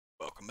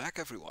back,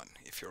 everyone.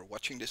 If you're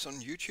watching this on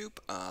YouTube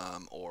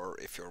or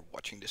if you're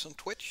watching this on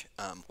Twitch,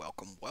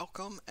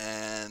 welcome.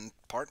 And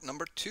part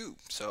number 2.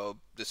 So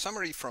the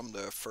summary from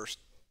the first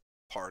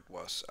part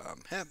was,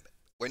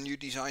 when you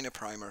design a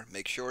primer,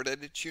 make sure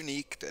that it's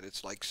unique, that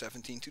it's like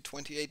 17 to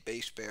 28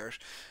 base pairs.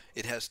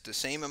 It has the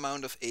same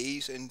amount of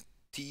A's and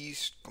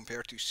T's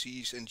compared to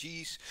C's and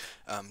G's.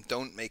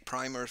 Don't make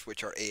primers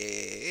which are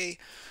AAAA.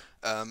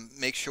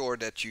 Make sure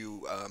that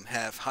you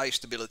have high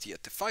stability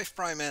at the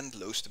 5' end,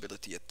 low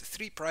stability at the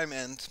 3'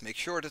 end. Make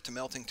sure that the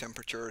melting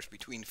temperature is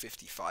between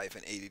 55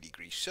 and 80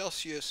 degrees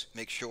Celsius.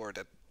 Make sure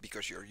that,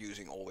 because you're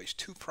using always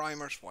 2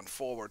 primers, one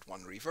forward,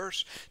 one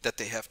reverse, that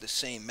they have the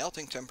same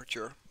melting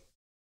temperature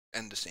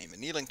and the same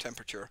annealing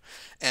temperature,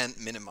 and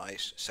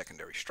minimize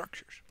secondary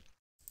structures.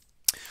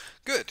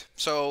 Good,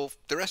 so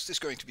the rest is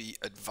going to be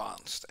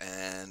advanced,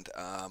 and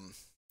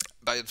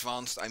by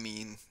advanced, I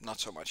mean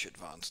not so much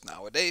advanced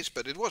nowadays,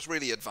 but it was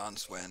really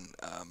advanced when,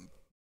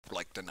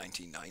 like the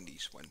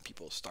 1990s, when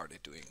people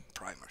started doing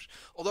primers.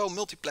 Although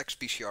multiplex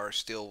PCR is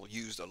still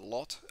used a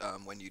lot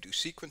when you do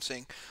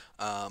sequencing,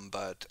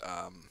 but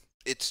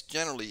it's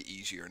generally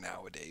easier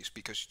nowadays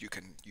because you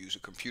can use a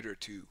computer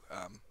to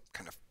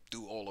kind of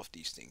do all of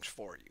these things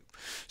for you.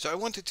 So I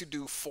wanted to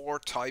do 4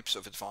 types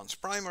of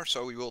advanced primers.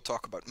 So we will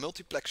talk about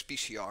multiplex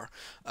PCR,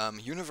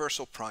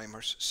 universal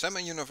primers,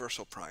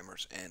 semi-universal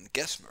primers, and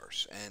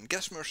Guessmers. And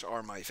Guessmers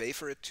are my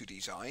favorite to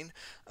design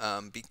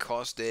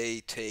because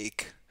they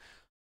take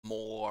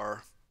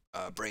more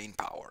brain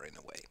power in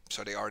a way.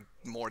 So they are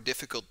more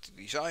difficult to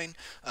design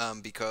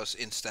because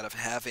instead of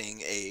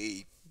having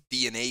a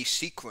DNA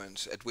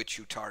sequence at which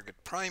you target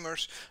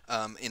primers,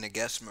 in a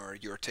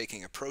Guessmer you're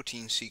taking a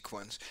protein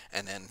sequence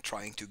and then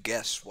trying to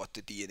guess what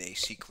the DNA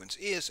sequence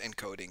is and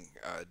coding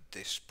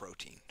this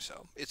protein.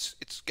 So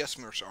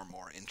Guessmers are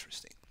more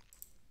interesting.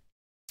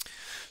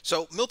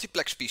 So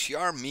multiplex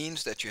PCR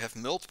means that you have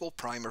multiple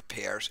primer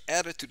pairs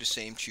added to the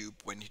same tube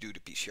when you do the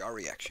PCR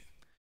reaction.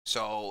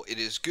 So it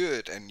is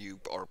good, and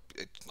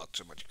it's not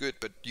so much good,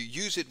 but you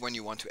use it when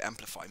you want to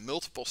amplify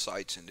multiple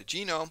sites in the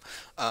genome.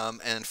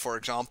 And for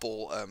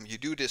example, you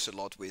do this a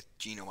lot with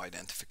genome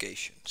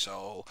identification.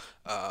 So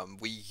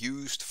we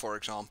used, for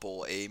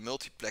example, a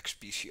multiplex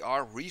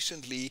PCR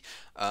recently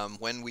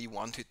when we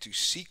wanted to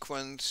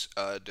sequence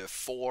the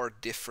 4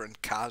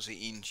 different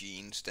casein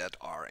genes that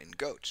are in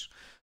goats.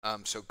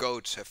 So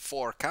goats have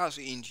 4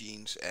 casein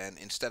genes, and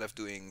instead of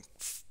doing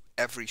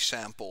every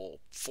sample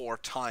 4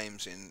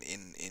 times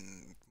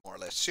in more or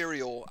less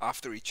serial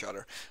after each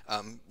other,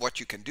 what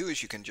you can do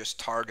is you can just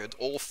target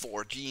all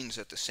 4 genes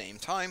at the same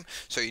time.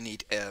 So you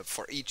need,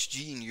 for each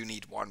gene you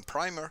need 1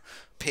 primer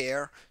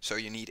pair, so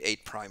you need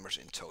 8 primers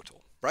in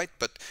total, right?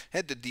 But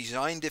the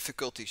design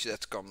difficulties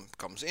that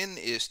comes in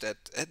is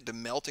that the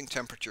melting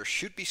temperature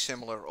should be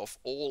similar of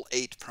all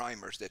 8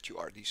 primers that you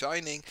are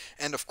designing,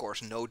 and of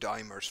course no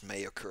dimers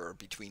may occur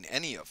between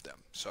any of them.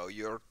 So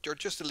you're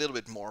just a little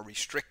bit more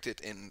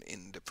restricted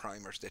in the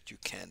primers that you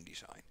can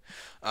design.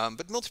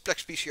 But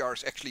multiplex PCR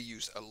is actually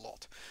used a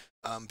lot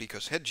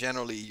because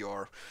generally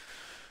you're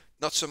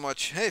not so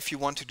much, if you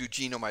want to do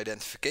genome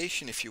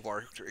identification, if you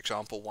are, for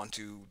example, want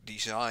to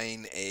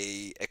design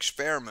a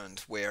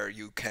experiment where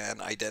you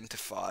can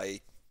identify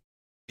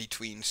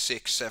between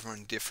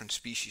 6-7 different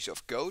species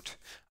of goat,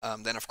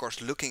 then of course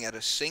looking at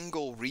a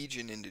single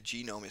region in the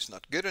genome is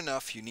not good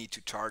enough. You need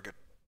to target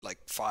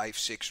like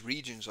 5-6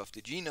 regions of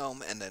the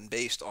genome, and then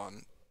based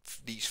on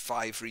these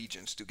 5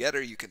 regions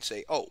together you can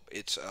say, oh,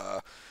 it's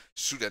a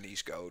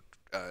Sudanese goat,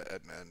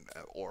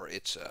 or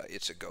it's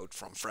a goat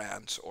from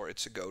France, or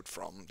it's a goat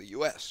from the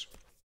US.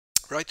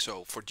 Right,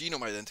 so for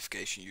genome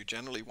identification you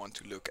generally want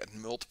to look at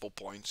multiple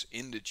points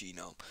in the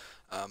genome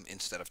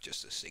instead of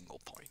just a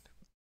single point.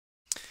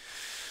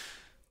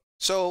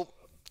 So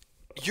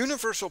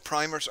universal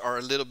primers are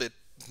a little bit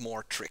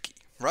more tricky,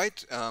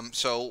 right?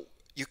 So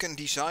you can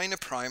design a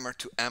primer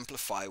to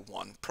amplify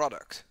 1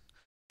 product,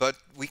 but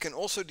we can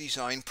also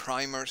design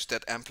primers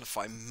that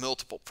amplify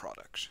multiple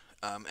products.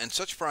 And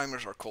such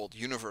primers are called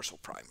universal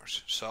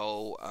primers.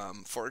 So,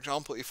 for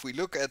example, if we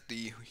look at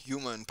the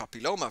human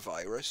papilloma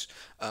virus,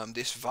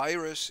 this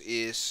virus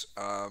is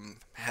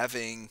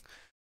having,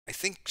 I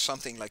think,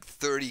 something like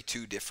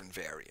 32 different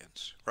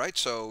variants, right?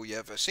 So you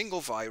have a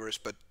single virus,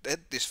 but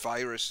this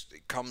virus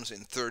comes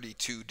in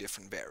 32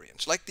 different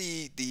variants, like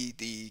the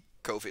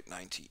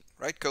COVID-19,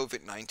 right?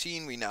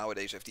 COVID-19, we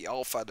nowadays have the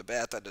alpha, the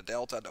beta, the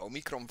delta, the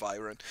Omicron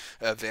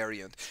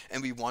variant,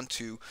 and we want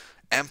to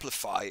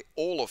amplify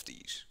all of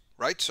these.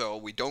 Right, so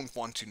we don't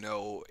want to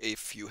know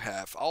if you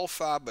have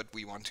alpha, but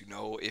we want to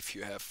know if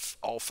you have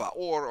alpha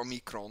or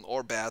Omicron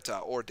or beta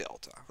or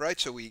delta, right?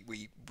 So we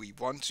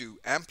want to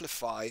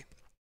amplify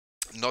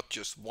not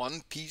just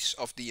one piece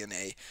of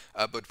DNA,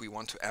 but we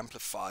want to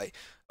amplify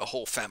a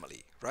whole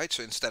family, right?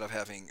 So instead of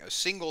having a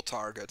single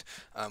target,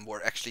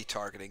 we're actually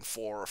targeting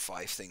 4 or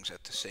 5 things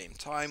at the same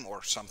time,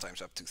 or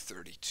sometimes up to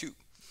 32.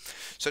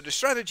 So the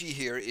strategy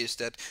here is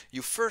that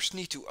you first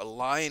need to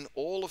align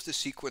all of the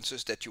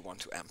sequences that you want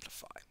to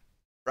amplify.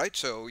 right?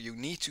 So you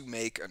need to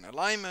make an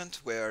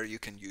alignment where you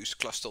can use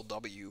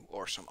clustal-W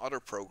or some other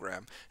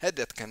program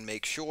that can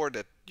make sure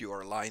that you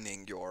are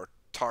aligning your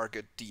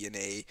target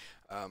DNA,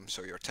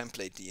 so your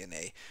template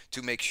DNA,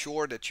 to make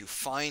sure that you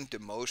find the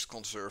most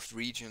conserved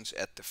regions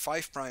at the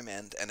 5'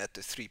 end and at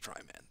the 3'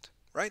 end.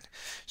 Right?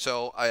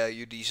 So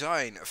you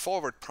design a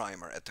forward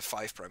primer at the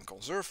 5'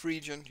 conserved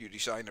region, you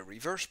design a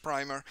reverse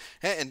primer,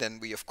 and then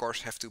we of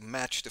course have to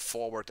match the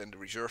forward and the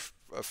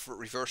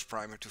reverse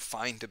primer to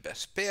find the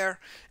best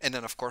pair. And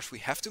then of course we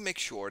have to make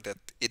sure that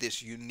it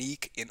is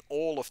unique in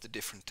all of the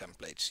different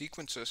template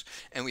sequences,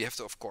 and we have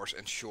to of course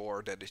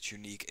ensure that it's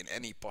unique in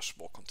any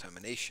possible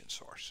contamination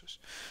sources.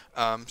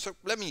 So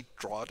let me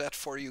draw that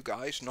for you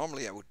guys.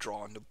 Normally I would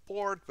draw on the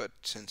board, but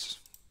since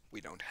we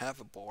don't have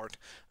a board,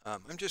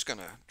 I'm just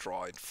gonna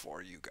draw it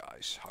for you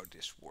guys how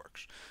this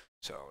works.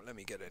 So let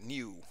me get a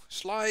new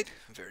slide.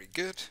 Very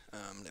good.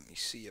 Let me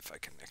see if I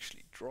can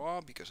actually draw,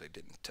 because I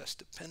didn't test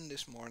the pen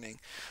this morning.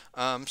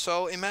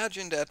 So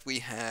imagine that we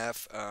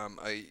have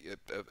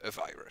a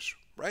virus,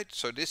 right?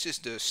 So this is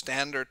the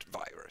standard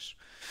virus,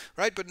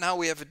 right? But now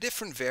we have a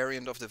different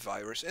variant of the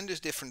virus, and this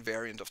different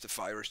variant of the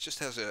virus just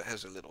has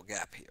a little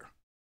gap here,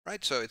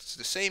 right? So it's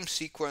the same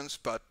sequence,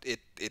 but it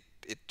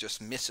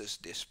just misses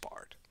this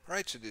part.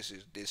 Right, so this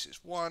is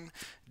 1,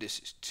 this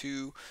is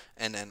 2,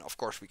 and then of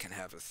course we can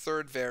have a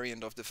third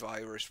variant of the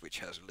virus which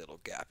has a little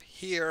gap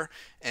here,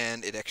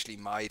 and it actually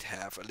might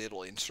have a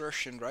little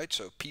insertion, right?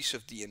 So a piece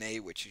of DNA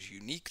which is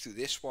unique to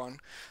this one.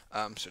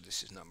 So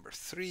this is number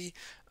 3.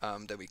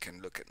 Then we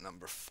can look at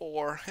number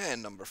 4,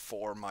 and number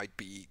 4 might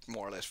be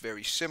more or less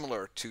very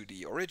similar to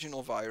the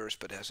original virus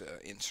but has an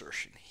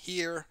insertion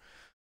here.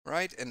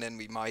 Right, and then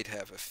we might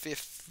have a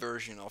 5th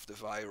version of the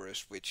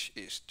virus which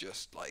is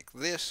just like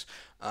this,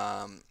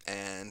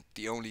 and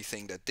the only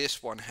thing that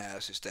this one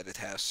has is that it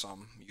has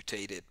some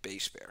mutated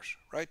base pairs,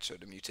 right? So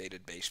the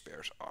mutated base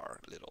pairs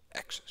are little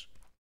x's.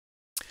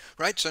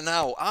 Right, so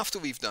now after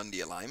we've done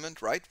the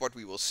alignment, right, what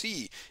we will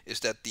see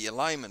is that the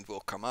alignment will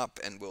come up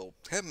and will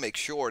make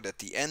sure that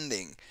the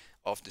ending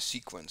of the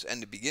sequence and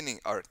the beginning,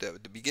 or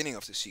the beginning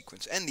of the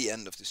sequence and the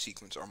end of the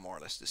sequence are more or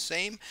less the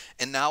same.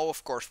 And now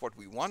of course what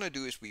we want to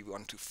do is we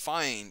want to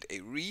find a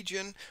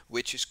region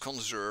which is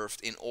conserved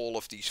in all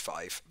of these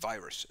 5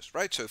 viruses,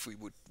 right? So if we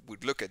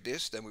would look at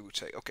this, then we would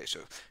say, okay,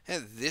 so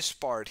this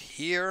part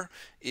here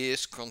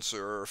is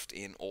conserved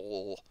in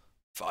all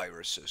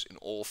viruses. In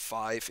all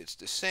 5 it's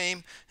the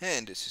same,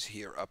 and this is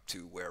here up to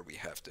where we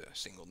have the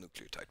single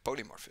nucleotide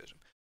polymorphism.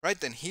 Right,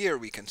 then here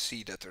we can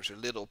see that there's a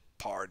little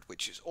part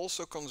which is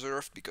also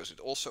conserved because it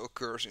also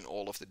occurs in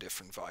all of the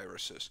different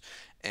viruses.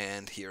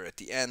 And here at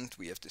the end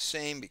we have the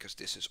same because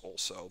this is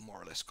also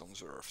more or less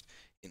conserved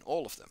in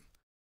all of them.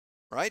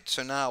 Right,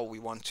 so now we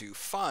want to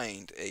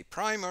find a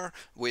primer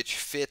which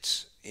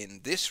fits in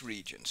this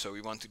region. So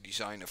we want to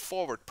design a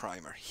forward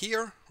primer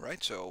here,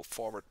 right? So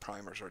forward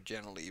primers are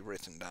generally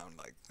written down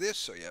like this.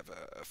 So you have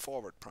a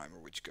forward primer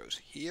which goes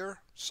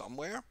here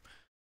somewhere.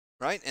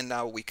 Right, and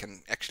now we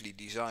can actually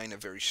design a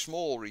very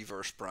small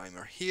reverse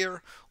primer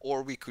here,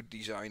 or we could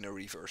design a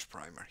reverse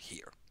primer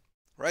here.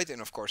 Right,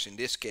 and of course in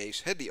this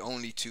case, the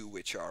only two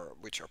which are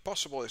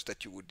possible is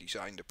that you would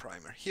design the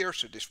primer here,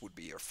 so this would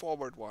be your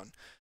forward one,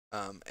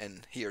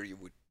 and here you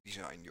would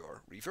design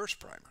your reverse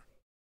primer.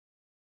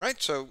 Right,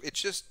 so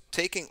it's just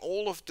taking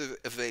all of the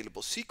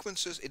available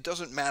sequences. It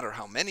doesn't matter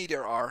how many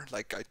there are.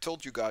 Like I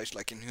told you guys,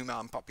 like in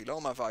human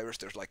papillomavirus,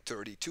 there's like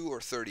 32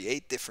 or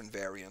 38 different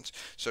variants.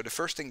 So the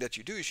first thing that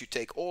you do is you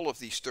take all of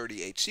these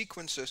 38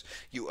 sequences,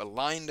 you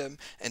align them,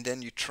 and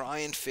then you try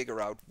and figure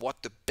out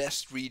what the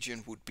best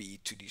region would be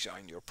to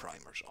design your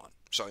primers on.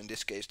 So in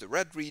this case, the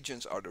red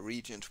regions are the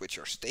regions which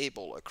are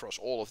stable across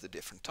all of the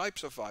different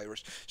types of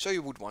virus. So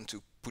you would want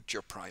to put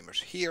your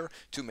primers here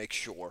to make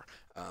sure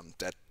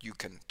that you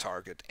can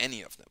target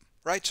any of them.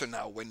 Right, so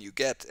now when you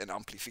get an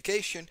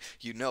amplification,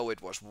 you know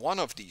it was one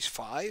of these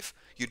 5.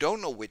 You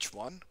don't know which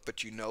one,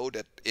 but you know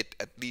that it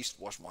at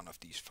least was one of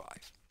these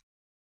 5.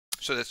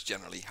 So that's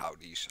generally how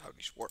these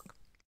work.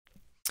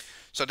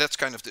 So that's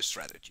kind of the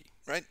strategy,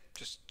 right?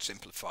 Just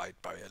simplified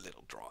by a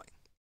little drawing.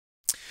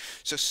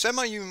 So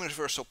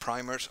semi-universal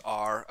primers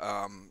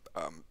are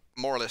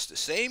more or less the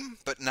same,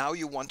 but now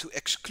you want to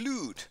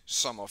exclude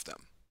some of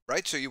them.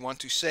 Right, so you want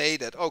to say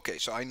that, okay,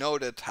 so I know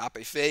that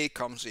HPV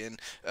comes in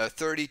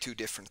 32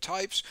 different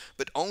types,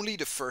 but only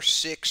the first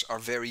 6 are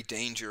very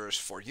dangerous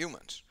for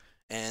humans.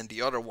 And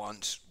the other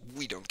ones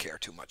we don't care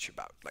too much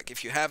about. Like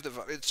if you have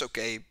it's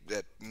okay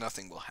that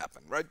nothing will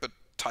happen, right? But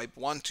type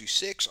 1 to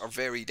 6 are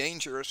very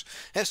dangerous.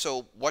 And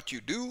so what you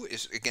do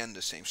is again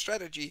the same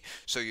strategy.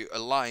 So you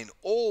align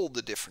all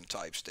the different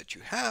types that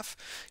you have.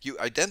 You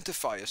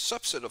identify a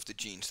subset of the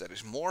genes that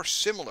is more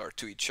similar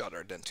to each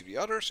other than to the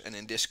others. And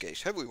in this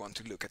case, we want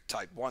to look at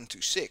type 1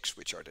 to 6,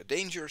 which are the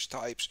dangerous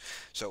types.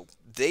 So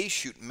they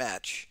should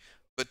match,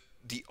 but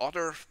the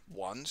other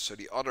ones, so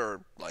the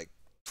other like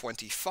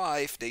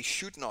 25, they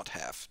should not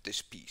have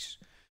this piece.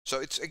 So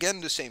it's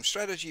again the same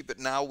strategy, but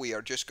now we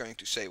are just going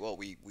to say, well,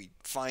 we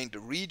find the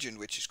region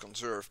which is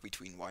conserved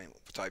between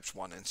types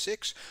 1 and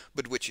 6,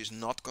 but which is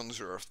not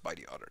conserved by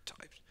the other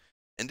types.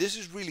 And this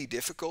is really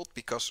difficult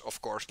because, of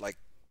course, like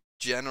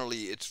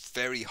generally it's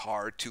very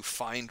hard to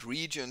find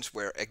regions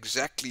where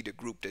exactly the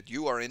group that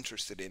you are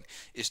interested in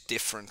is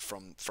different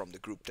from the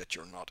group that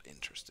you're not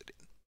interested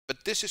in.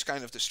 But this is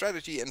kind of the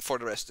strategy, and for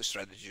the rest the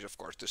strategy is of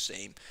course the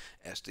same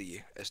as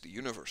the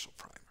universal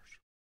primers.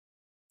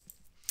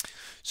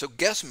 So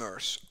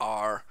Guessmers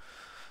are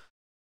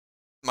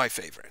my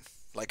favorite,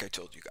 like I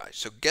told you guys.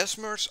 So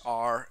Guessmers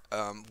are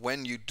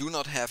when you do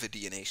not have a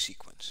DNA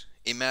sequence.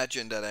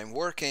 Imagine that I'm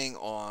working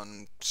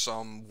on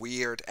some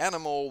weird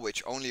animal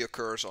which only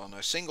occurs on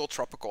a single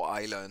tropical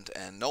island,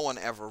 and no one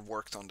ever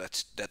worked on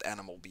that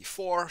animal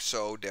before,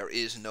 so there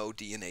is no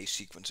DNA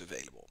sequence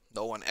available.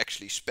 No one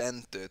actually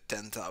spent the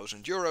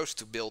 10,000 euros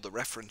to build a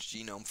reference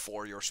genome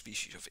for your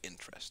species of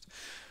interest.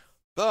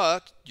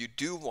 But you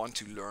do want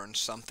to learn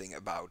something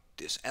about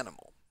this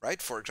animal,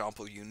 right? For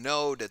example, you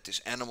know that this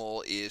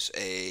animal is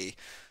a,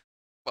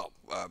 well,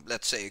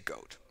 let's say a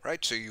goat,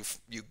 right? So you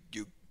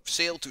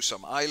sail to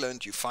some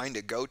island, you find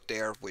a goat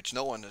there which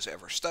no one has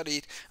ever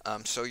studied,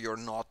 so you're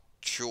not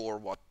sure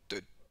what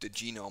the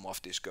genome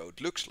of this goat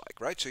looks like,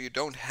 right? So you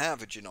don't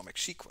have a genomic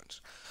sequence.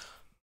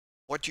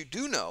 What you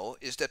do know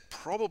is that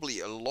probably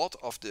a lot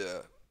of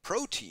the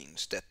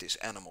proteins that this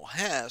animal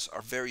has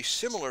are very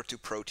similar to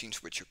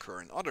proteins which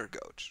occur in other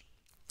goats.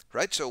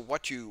 Right, so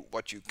what you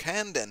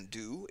can then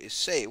do is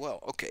say,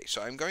 well, okay,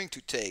 so I'm going to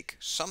take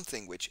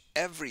something which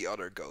every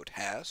other goat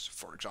has,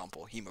 for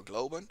example,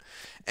 hemoglobin,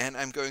 and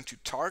I'm going to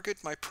target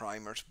my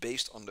primers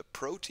based on the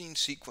protein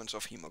sequence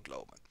of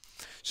hemoglobin.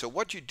 So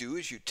what you do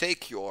is you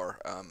take your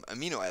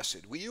amino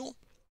acid wheel,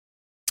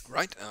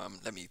 right?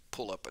 Let me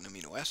pull up an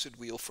amino acid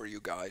wheel for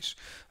you guys,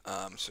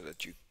 so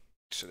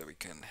that we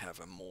can have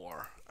a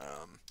more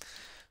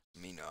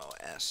amino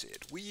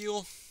acid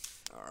wheel.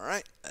 All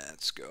right,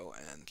 let's go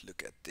and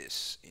look at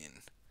this in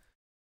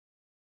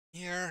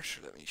here. So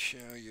let me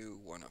show you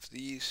one of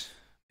these.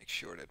 Make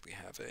sure that we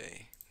have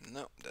a,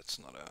 no, that's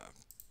not a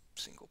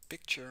single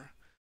picture.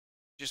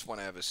 Just want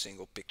to have a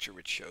single picture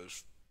which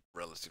shows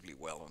relatively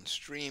well on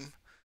stream.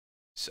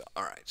 So,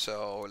 all right,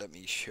 so let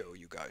me show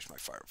you guys my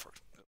Firefox.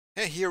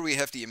 And here we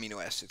have the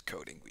amino acid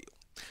coding wheel.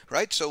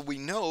 Right, so we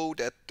know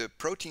that the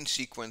protein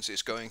sequence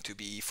is going to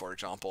be, for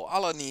example,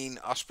 alanine,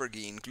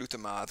 asparagine,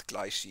 glutamate,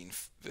 glycine,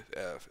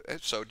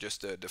 so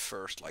just the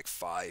first like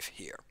 5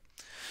 here.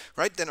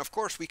 Right, then of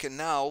course we can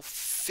now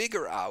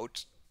figure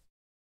out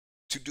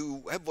to do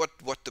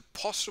what the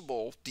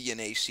possible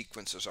DNA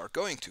sequences are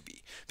going to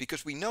be.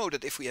 Because we know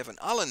that if we have an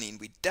alanine,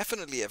 we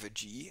definitely have a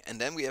G, and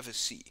then we have a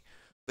C.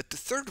 But the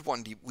third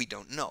one we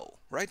don't know,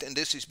 right? And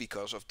this is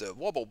because of the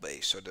wobble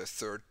base, so the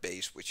third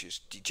base which is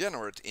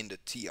degenerate in the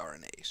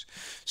tRNAs.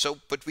 So,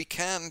 but we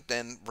can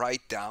then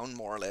write down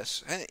more or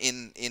less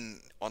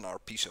on our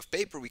piece of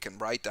paper, we can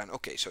write down,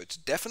 okay, so it's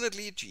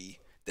definitely a G,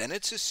 then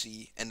it's a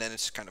C, and then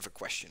it's kind of a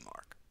question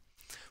mark.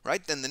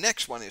 Right, then the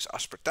next one is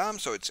aspartame,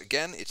 so it's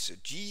a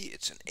G,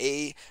 it's an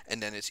A,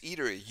 and then it's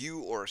either a U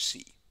or a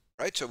C.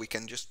 Right, so we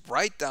can just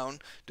write down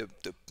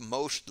the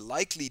most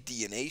likely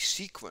DNA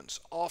sequence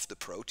of the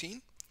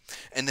protein,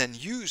 and then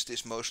use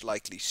this most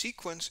likely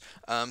sequence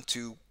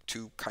to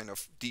kind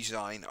of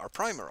design our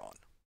primer on.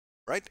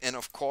 Right, and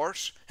of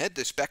course,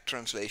 this back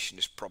translation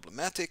is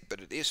problematic,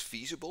 but it is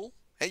feasible.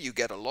 You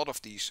get a lot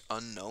of these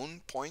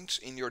unknown points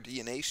in your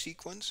DNA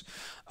sequence,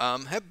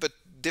 but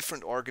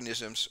different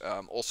organisms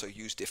also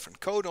use different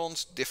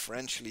codons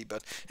differentially,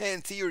 but in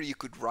theory you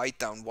could write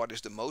down what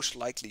is the most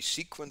likely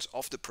sequence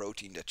of the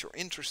protein that you're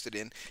interested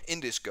in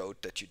this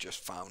goat that you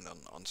just found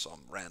on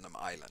some random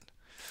island.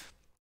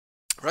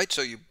 Right,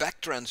 so you back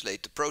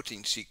translate the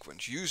protein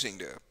sequence using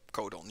the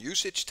codon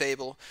usage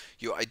table,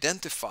 you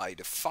identify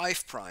the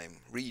 5'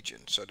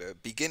 region, so the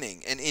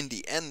beginning and in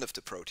the end of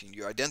the protein,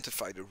 you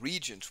identify the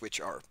regions which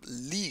are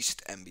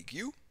least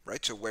ambiguous,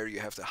 right? So where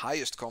you have the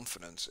highest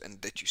confidence, and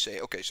that you say,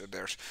 okay, so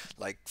there's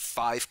like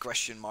 5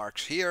 question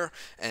marks here,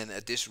 and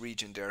at this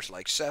region there's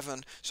like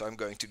 7, so I'm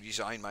going to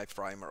design my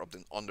primer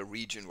on the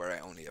region where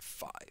I only have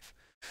 5.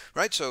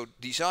 Right, so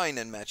design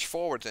and match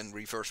forward and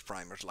reverse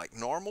primers like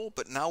normal,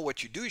 but now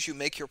what you do is you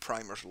make your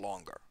primers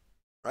longer.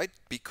 Right,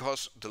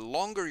 because the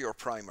longer your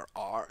primer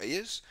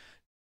is,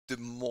 the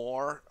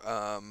more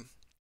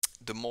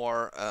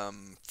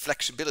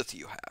flexibility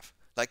you have.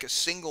 Like a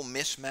single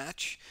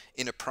mismatch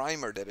in a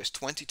primer that is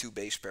 22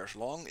 base pairs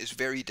long is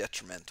very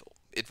detrimental.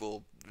 It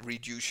will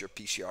reduce your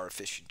PCR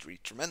efficiency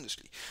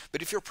tremendously.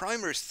 But if your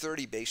primer is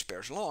 30 base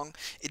pairs long,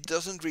 it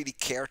doesn't really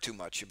care too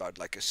much about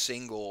like a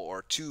single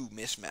or 2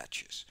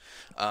 mismatches.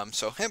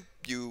 So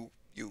you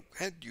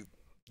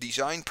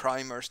design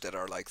primers that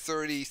are like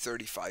 30,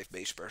 35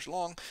 base pairs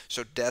long,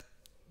 so that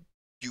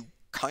you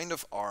kind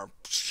of are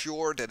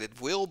sure that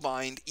it will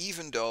bind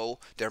even though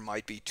there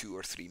might be 2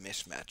 or 3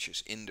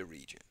 mismatches in the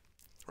region.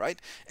 Right?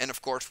 And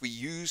of course we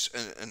use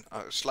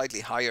a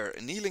slightly higher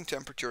annealing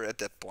temperature at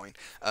that point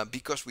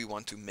because we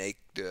want to make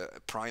the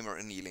primer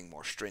annealing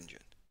more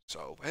stringent.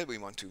 So we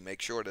want to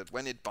make sure that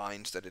when it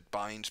binds, but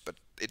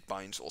it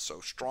binds also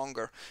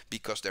stronger,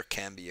 because there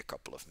can be a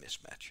couple of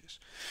mismatches.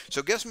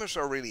 So Guessmers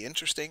are really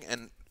interesting,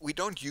 and we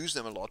don't use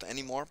them a lot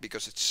anymore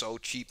because it's so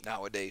cheap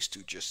nowadays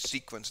to just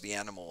sequence the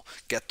animal,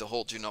 get the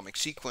whole genomic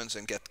sequence,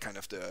 and get kind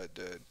of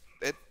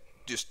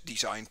just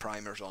design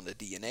primers on the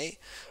DNA.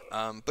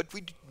 But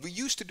we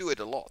used to do it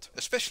a lot,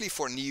 especially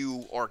for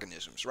new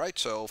organisms, right?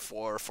 So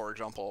for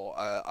example,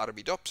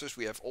 Arabidopsis,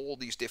 we have all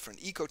these different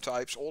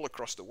ecotypes all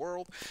across the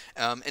world.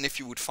 And if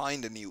you would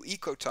find a new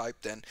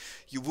ecotype, then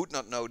you would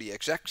not know the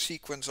exact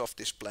sequence of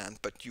this plant,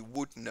 but you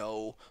would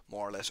know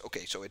more or less,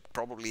 okay, so it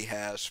probably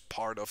has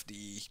part of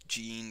the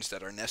genes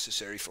that are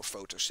necessary for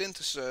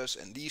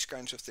photosynthesis and these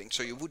kinds of things.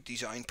 So you would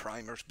design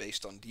primers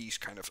based on these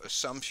kind of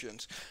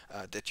assumptions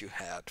that you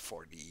had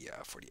for the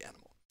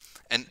animal.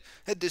 And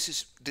this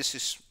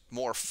is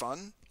more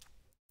fun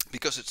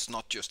because it's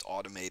not just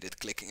automated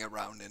clicking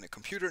around in a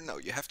computer. No,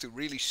 you have to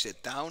really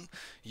sit down,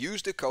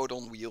 use the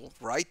codon wheel,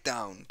 write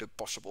down the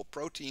possible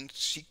protein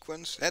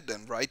sequence, and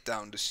then write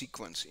down the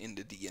sequence in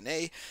the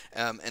DNA,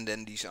 and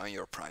then design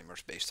your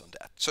primers based on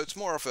that. So it's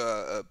more of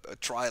a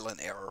trial and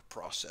error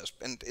process,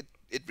 and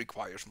it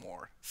requires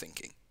more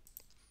thinking.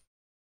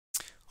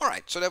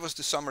 Alright, so that was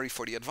the summary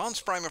for the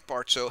advanced primer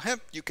part. So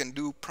you can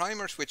do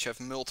primers which have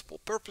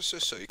multiple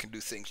purposes, so you can do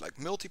things like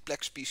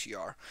multiplex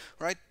PCR,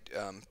 right?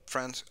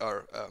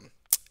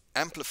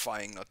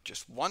 Amplifying not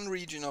just one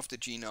region of the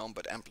genome,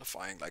 but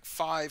amplifying like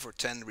 5 or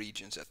 10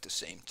 regions at the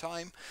same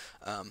time.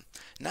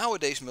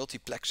 Nowadays,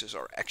 multiplexes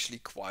are actually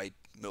quite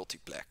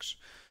multiplex.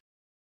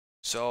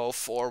 So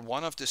for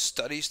one of the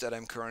studies that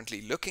I'm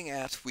currently looking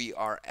at, we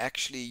are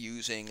actually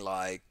using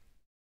like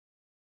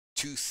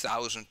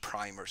 2,000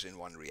 primers in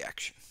one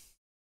reaction.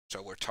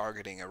 So we're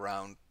targeting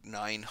around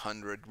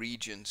 900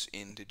 regions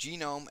in the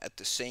genome at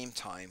the same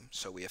time.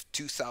 So we have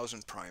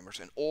 2,000 primers,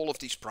 and all of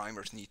these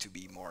primers need to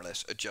be more or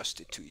less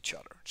adjusted to each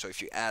other. So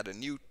if you add a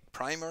new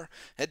primer,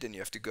 then you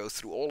have to go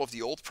through all of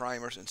the old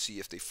primers and see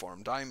if they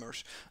form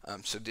dimers.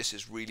 So this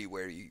is really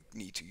where you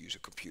need to use a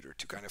computer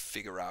to kind of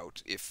figure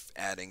out if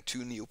adding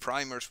 2 new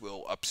primers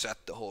will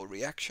upset the whole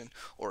reaction,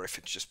 or if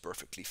it's just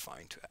perfectly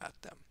fine to add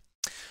them.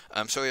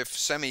 So we have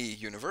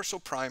semi-universal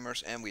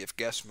primers and we have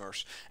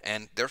Guessmers,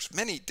 and there's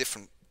many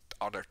different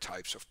other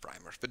types of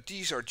primers, but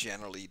these are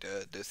generally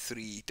the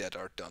 3 that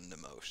are done the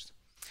most.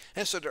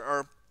 And so there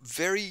are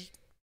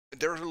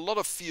a lot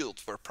of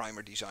fields where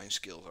primer design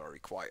skills are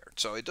required.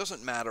 So it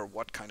doesn't matter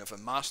what kind of a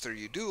master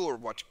you do, or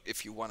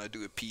if you want to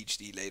do a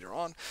PhD later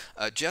on.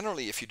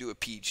 Generally, if you do a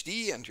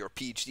PhD and your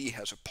PhD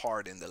has a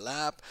part in the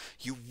lab,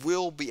 you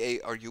will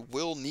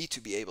need to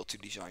be able to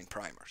design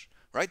primers.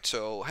 Right,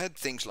 so had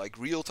things like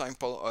real-time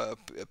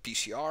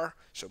PCR,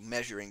 so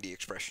measuring the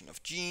expression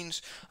of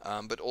genes,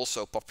 but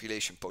also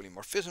population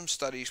polymorphism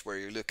studies where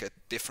you look at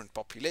different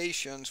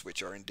populations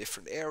which are in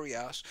different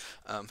areas.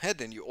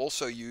 Then you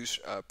also use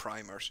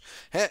primers.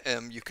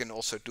 You can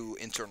also do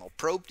internal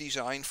probe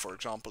design. For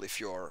example, if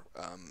you're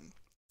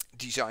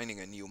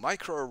designing a new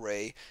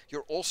microarray,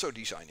 you're also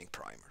designing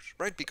primers,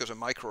 right? Because a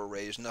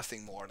microarray is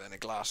nothing more than a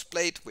glass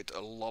plate with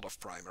a lot of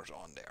primers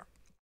on there.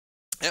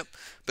 Yep,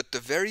 but the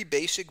very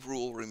basic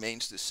rule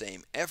remains the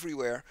same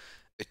everywhere.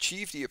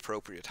 Achieve the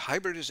appropriate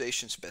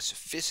hybridization,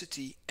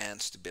 specificity,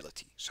 and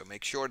stability. So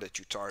make sure that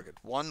you target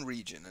one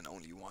region and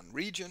only one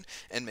region,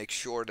 and make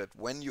sure that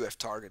when you have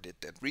targeted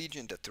that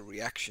region, that the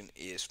reaction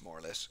is more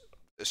or less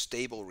a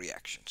stable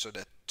reaction, so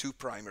that 2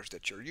 primers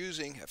that you're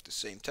using have the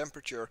same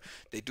temperature,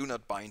 they do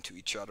not bind to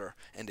each other,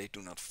 and they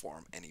do not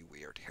form any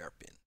weird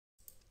hairpin.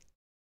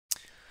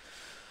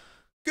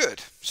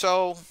 Good,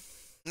 so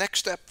next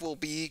step will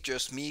be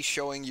just me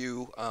showing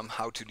you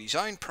how to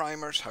design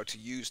primers, how to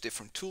use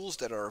different tools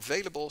that are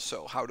available.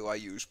 So how do I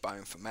use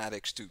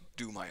bioinformatics to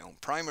do my own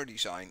primer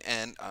design,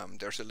 and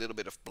there's a little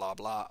bit of blah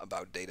blah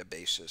about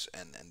databases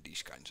and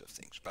these kinds of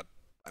things, but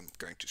I'm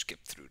going to skip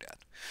through that.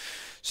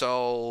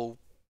 So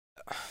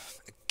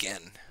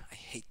again, I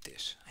hate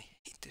this. I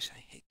hate this. I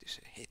hate this.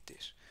 I hate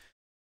this.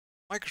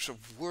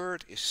 Microsoft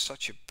Word is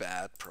such a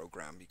bad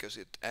program because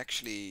it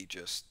actually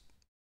just,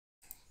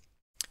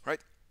 right?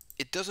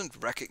 It doesn't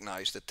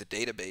recognize that the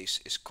database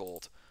is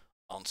called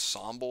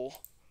Ensembl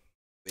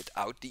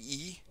without the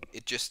E.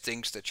 It just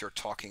thinks that you're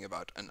talking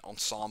about an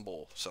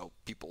ensemble, so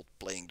people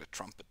playing the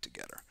trumpet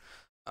together.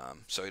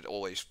 So it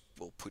always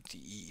will put the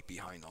E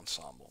behind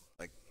ensemble.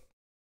 Like,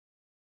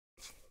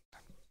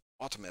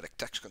 automatic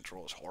text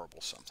control is horrible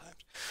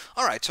sometimes.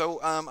 Alright, so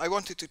I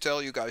wanted to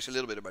tell you guys a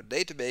little bit about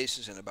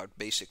databases and about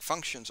basic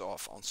functions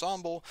of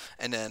Ensembl,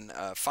 and then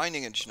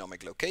finding a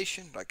genomic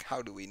location, like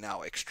how do we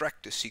now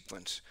extract the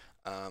sequence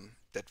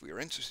that we are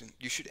interested in.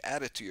 You should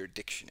add it to your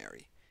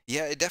dictionary.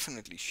 Yeah, it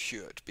definitely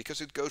should, because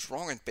it goes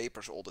wrong in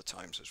papers all the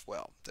times as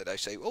well. That I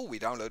say, oh, we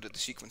downloaded the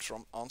sequence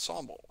from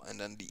Ensembl, and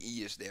then the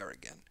E is there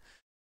again.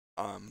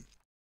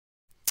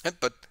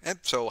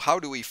 So how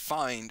do we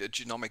find a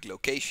genomic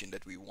location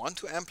that we want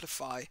to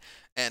amplify,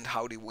 and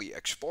how do we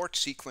export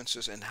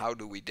sequences, and how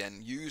do we then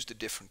use the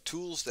different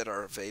tools that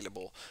are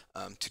available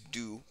to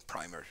do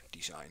primer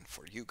design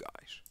for you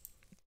guys?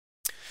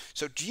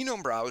 So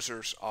genome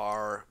browsers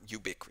are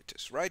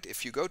ubiquitous, right?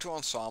 If you go to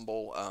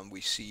Ensembl,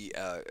 we see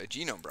a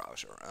genome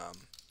browser.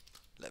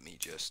 Let me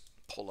just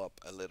pull up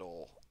a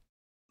little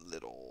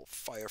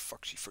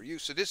Firefoxy for you.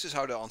 So this is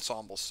how the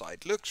Ensembl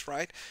site looks,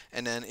 right?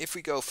 And then if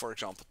we go, for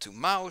example, to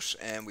mouse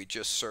and we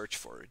just search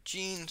for a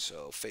gene,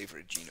 so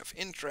favorite gene of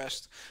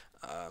interest,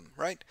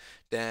 right?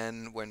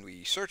 Then when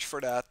we search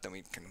for that, then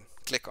we can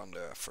click on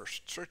the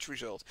first search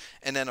result.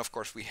 And then of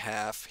course we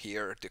have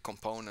here the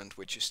component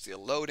which is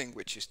still loading,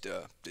 which is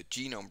the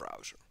genome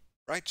browser,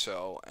 right?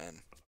 So,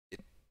 and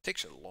it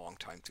takes a long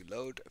time to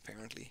load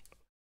apparently.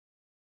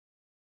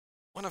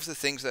 One of the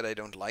things that I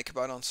don't like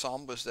about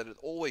Ensembl is that it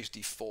always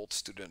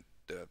defaults to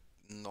the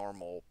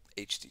normal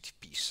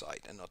HTTP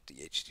site and not the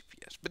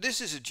HTTPS. But this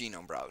is a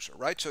genome browser,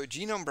 right? So a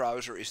genome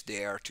browser is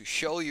there to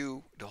show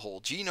you the whole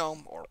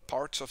genome or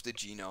parts of the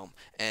genome,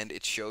 and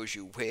it shows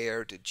you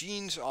where the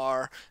genes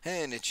are,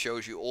 and it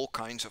shows you all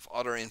kinds of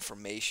other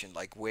information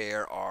like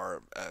where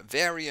are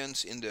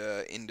variants in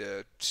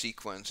the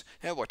sequence,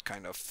 and what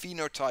kind of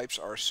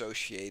phenotypes are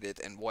associated,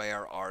 and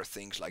where are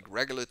things like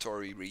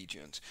regulatory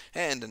regions.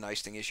 And the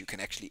nice thing is you can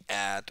actually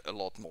add a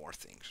lot more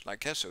things.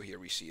 Like so here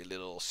we see a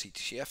little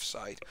CTCF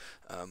site.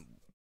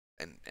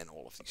 And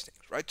all of these things,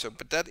 right? So,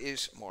 but that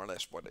is more or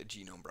less what a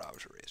genome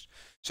browser is.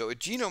 So a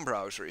genome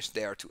browser is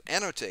there to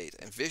annotate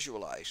and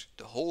visualize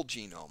the whole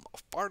genome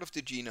of part of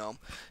the genome.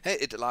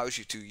 It allows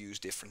you to use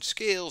different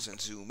scales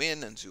and zoom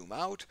in and zoom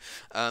out.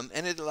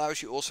 And it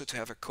allows you also to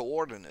have a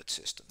coordinate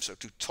system. So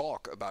to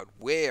talk about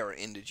where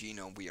in the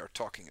genome we are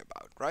talking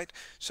about, right?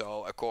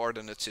 So a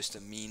coordinate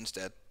system means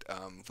that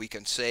we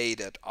can say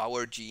that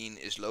our gene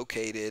is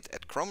located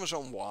at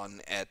chromosome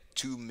 1 at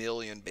 2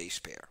 million base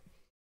pair.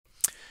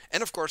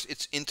 And of course,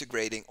 it's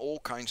integrating all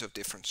kinds of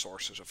different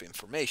sources of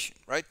information,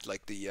 right?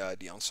 Like the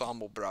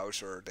Ensembl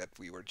browser that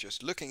we were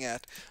just looking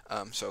at.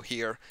 So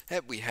here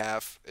we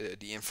have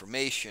the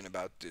information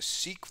about the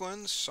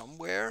sequence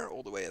somewhere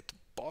all the way at the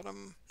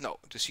bottom. No,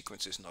 the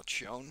sequence is not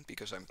shown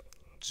because I'm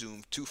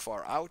zoomed too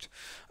far out.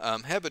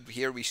 But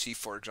here we see,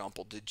 for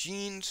example, the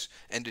genes,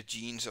 and the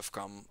genes of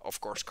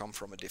course come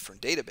from a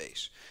different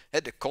database.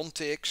 The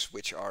contigs,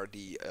 which are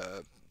the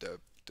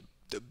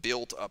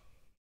built-up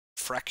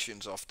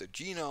fractions of the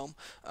genome,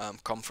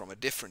 come from a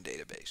different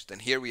database. Then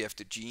here we have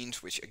the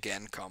genes, which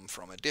again come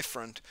from a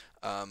different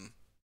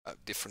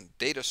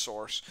data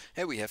source.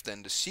 And we have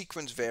then the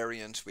sequence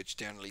variants, which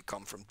generally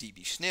come from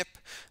dbSNP.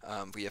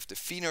 We have the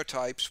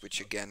phenotypes,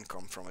 which again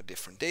come from a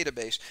different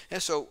database.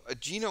 And so a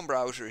genome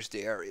browser is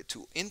there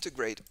to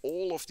integrate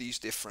all of these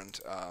different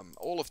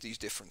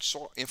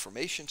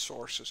information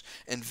sources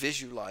and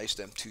visualize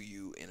them to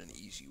you in an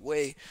easy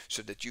way,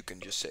 so that you can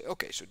just say,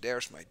 okay, so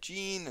there's my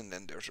gene, and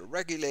then there's a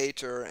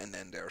regulator, and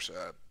then there's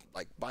a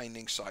like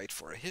binding site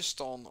for a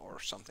histone or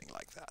something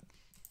like that.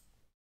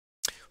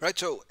 Right,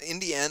 so in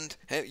the end,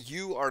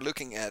 you are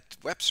looking at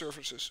web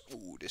services.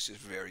 Ooh, this is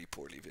very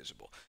poorly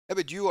visible.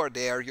 But you are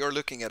there, you're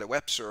looking at a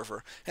web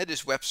server, and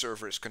this web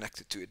server is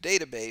connected to a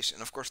database,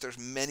 and of course there's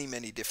many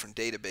different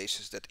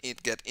databases that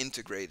get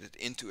integrated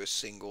into a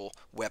single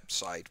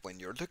website when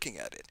you're looking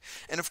at it.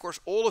 And of course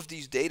all of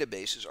these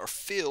databases are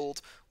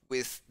filled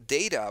with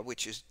data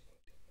which is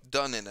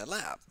done in a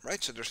lab,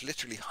 right? So there's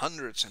literally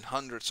hundreds and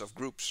hundreds of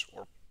groups,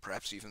 or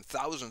perhaps even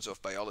thousands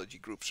of biology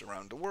groups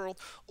around the world,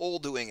 all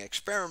doing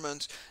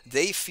experiments.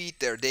 They feed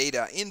their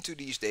data into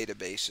these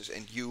databases,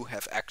 and you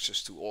have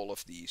access to all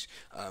of these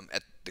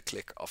at the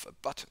click of a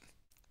button.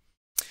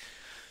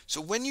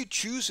 So when you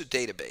choose a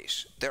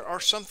database, there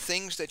are some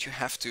things that you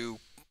have to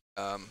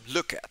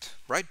look at,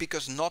 right?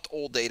 Because not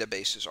all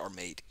databases are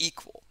made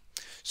equal.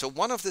 So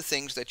one of the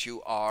things that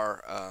you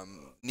are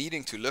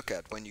needing to look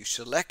at when you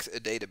select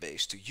a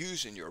database to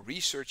use in your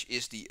research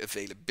is the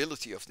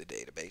availability of the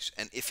database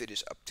and if it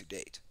is up to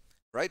date.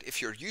 Right?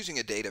 If you're using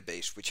a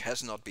database which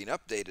has not been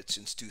updated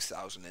since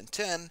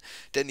 2010,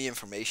 then the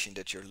information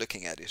that you're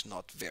looking at is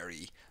not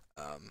very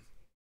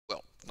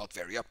not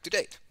very up to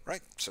date,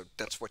 right? So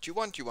that's what you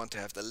want. You want to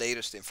have the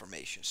latest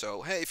information.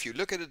 So hey, if you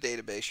look at a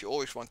database, you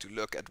always want to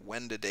look at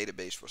when the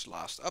database was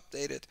last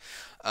updated.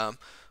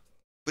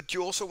 But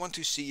you also want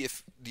to see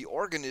if the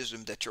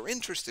organism that you're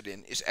interested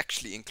in is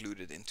actually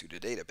included into the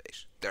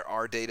database. There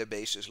are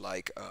databases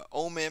like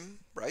OMIM,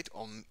 right?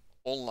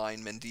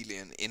 Online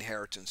Mendelian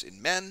Inheritance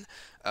in Men,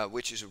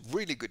 which is a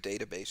really good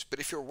database. But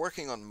if you're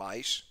working on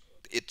mice,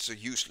 it's a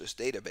useless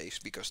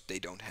database because they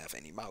don't have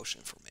any mouse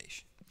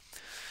information.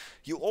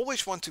 You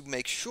always want to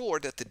make sure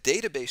that the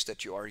database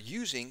that you are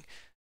using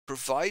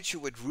provides you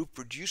with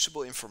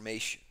reproducible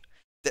information.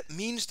 That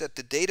means that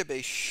the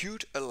database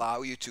should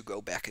allow you to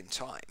go back in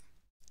time.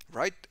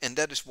 Right? And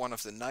that is one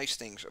of the nice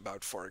things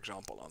about, for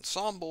example,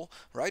 Ensembl,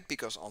 right?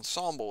 Because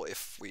Ensembl,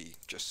 if we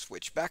just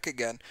switch back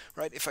again,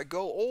 right? If I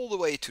go all the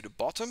way to the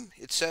bottom,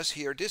 it says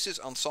here, this is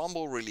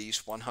Ensembl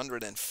release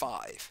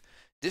 105.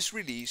 This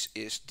release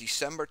is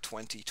December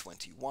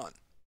 2021.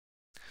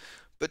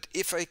 But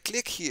if I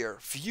click here,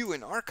 View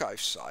in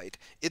Archive Site,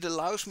 it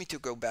allows me to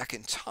go back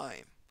in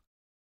time.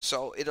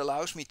 So it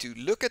allows me to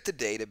look at the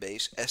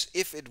database as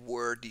if it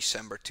were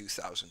December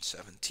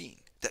 2017.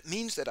 that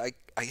means that I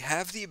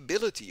have the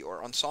ability,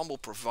 or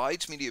Ensembl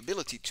provides me the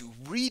ability to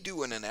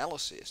redo an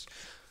analysis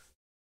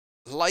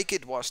like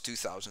it was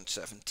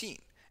 2017.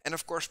 And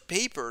of course,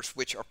 papers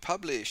which are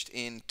published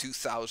in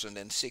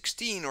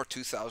 2016 or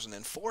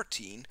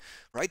 2014,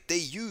 right, they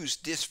use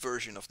this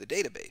version of the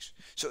database.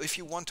 So if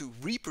you want to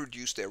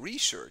reproduce their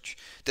research,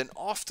 then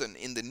often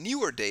in the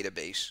newer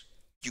database,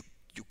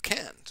 you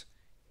can't.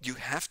 You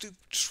have to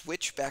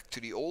switch back to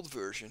the old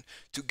version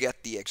to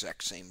get the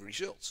exact same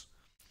results.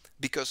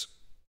 Because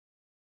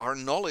our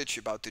knowledge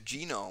about the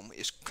genome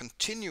is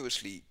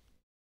continuously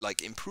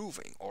like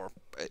improving, or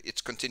it's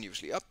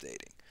continuously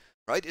updating,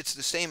 right? It's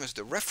the same as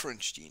the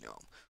reference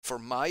genome. For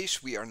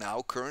mice, we are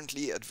now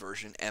currently at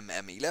version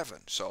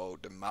MM11. So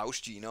the mouse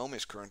genome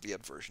is currently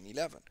at version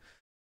 11.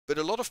 But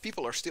a lot of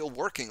people are still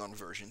working on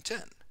version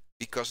 10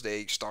 because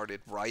they started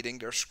writing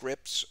their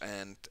scripts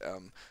and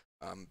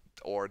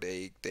or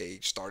they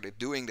started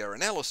doing their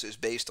analysis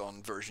based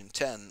on version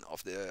 10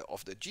 of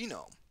the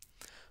genome.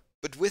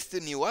 But with the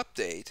new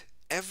update,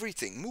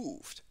 everything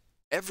moved.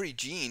 Every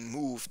gene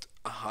moved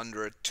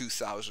 100,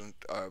 2,000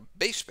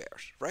 base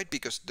pairs, right?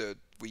 Because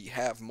we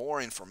have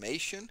more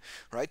information,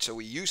 right? So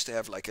we used to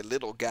have like a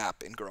little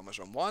gap in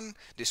chromosome 1.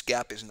 This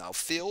gap is now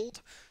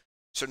filled.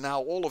 So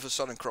now all of a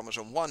sudden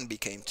chromosome 1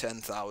 became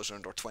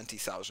 10,000 or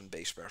 20,000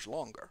 base pairs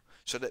longer.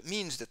 So that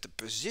means that the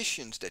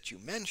positions that you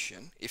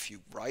mention, if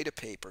you write a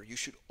paper, you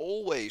should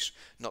always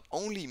not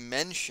only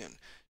mention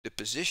the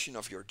position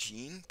of your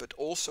gene, but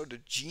also the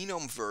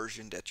genome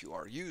version that you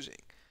are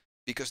using.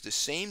 Because the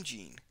same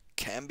gene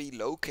can be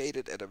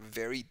located at a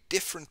very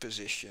different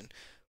position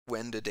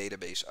when the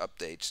database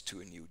updates to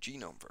a new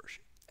genome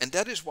version. And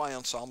that is why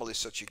Ensembl is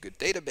such a good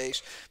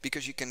database,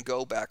 because you can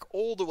go back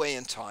all the way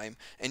in time,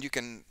 and you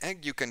can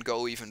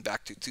go even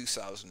back to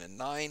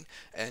 2009,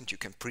 and you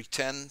can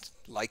pretend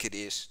like it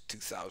is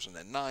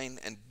 2009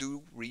 and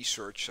do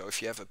research. So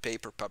if you have a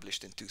paper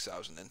published in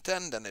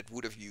 2010, then it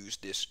would have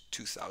used this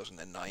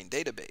 2009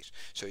 database.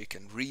 So you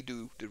can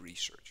redo the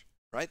research,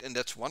 right? And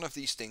that's one of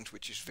these things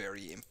which is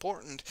very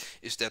important,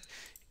 is that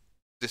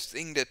the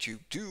thing that you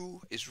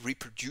do is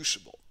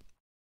reproducible.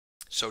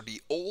 So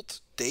the old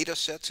data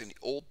sets in the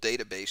old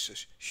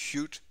databases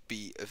should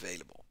be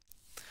available.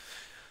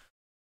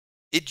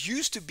 It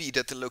used to be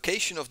that the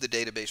location of the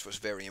database was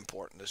very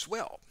important as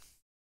well.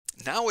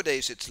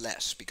 Nowadays it's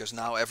less, because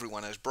now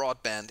everyone has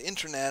broadband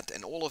internet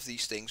and all of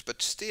these things,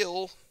 but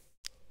still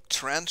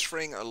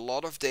transferring a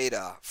lot of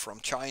data from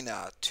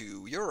China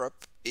to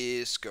Europe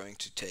is going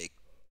to take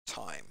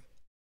time,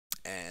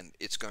 and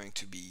it's going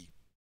to be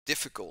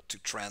difficult to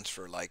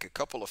transfer like a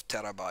couple of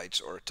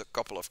terabytes or a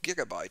couple of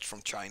gigabytes from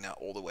China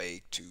all the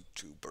way to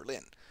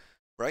Berlin,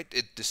 right?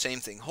 The same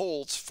thing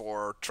holds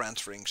for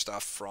transferring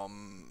stuff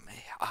from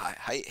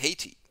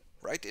Haiti,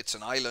 right? It's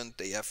an island,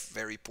 they have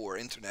very poor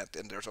internet,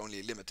 and there's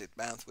only limited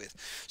bandwidth.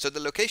 So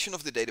the location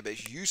of the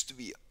database used to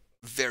be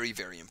very,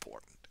 very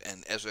important.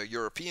 And as a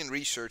European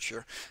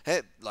researcher,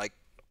 like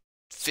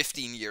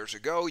 15 years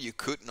ago, you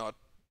could not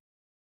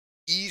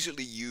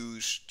easily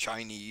use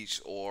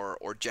Chinese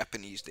or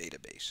Japanese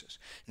databases.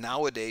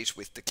 Nowadays,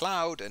 with the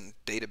cloud and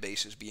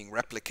databases being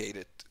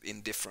replicated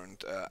in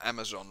different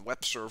Amazon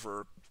web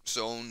server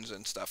zones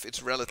and stuff,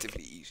 it's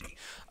relatively easy.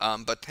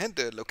 But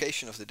the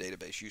location of the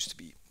database used to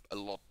be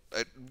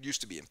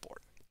used to be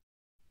important.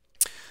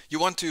 You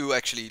want to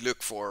actually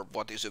look for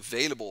what is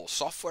available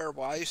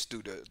software-wise.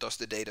 Does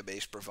the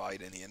database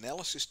provide any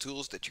analysis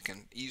tools that you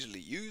can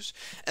easily use?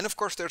 And of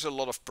course, there's a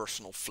lot of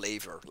personal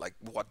flavor, like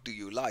what do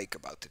you like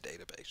about the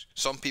database?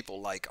 Some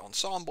people like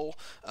Ensembl,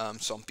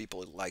 some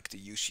people like the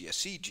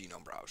UCSC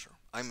genome browser.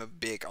 I'm a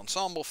big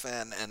Ensembl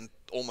fan and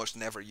almost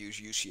never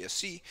use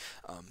UCSC.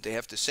 They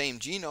have the same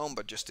genome,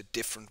 but just a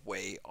different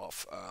way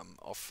of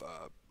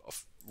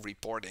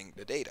reporting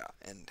the data.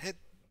 And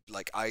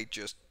like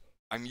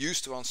I'm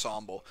used to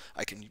Ensembl,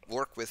 I can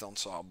work with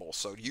Ensembl,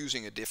 so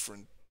using a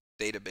different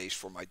database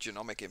for my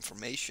genomic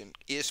information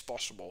is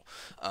possible,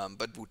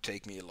 but would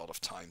take me a lot of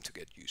time to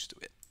get used to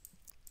it.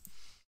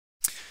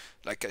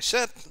 Like I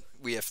said,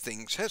 we have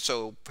things,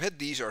 so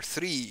these are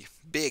three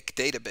big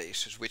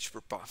databases which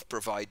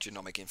provide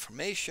genomic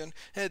information.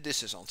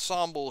 This is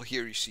Ensembl,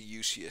 here you see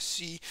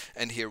UCSC,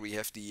 and here we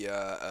have the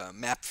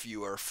map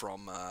viewer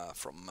from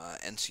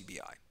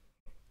NCBI.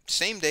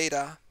 Same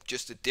data,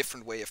 just a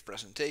different way of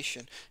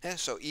presentation, and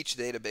so each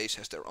database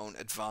has their own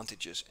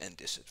advantages and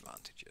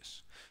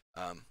disadvantages.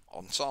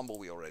 Ensembl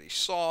we already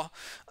saw,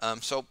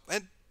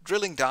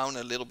 drilling down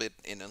a little bit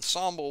in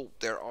Ensembl,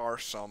 there are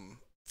some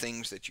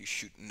things that you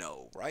should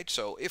know, right?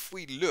 So if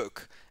we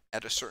look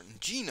at a certain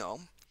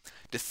genome,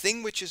 the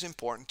thing which is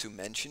important to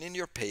mention in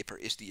your paper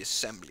is the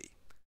assembly.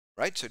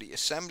 Right, so the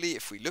assembly,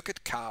 if we look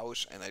at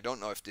cows, and I don't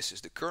know if this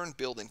is the current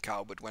build in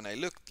cow, but when I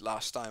looked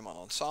last time on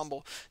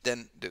Ensembl,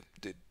 then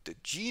the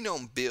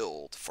genome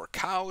build for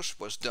cows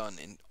was done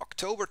in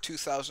October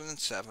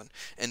 2007,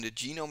 and the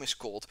genome is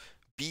called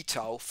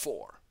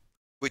bTau4,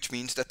 which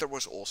means that there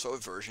was also a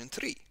version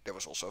 3, there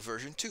was also a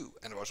version 2,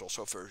 and there was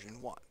also a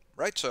version 1,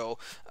 right? So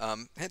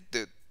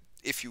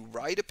if you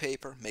write a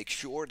paper, make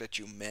sure that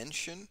you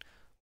mention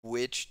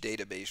which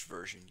database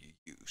version you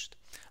used.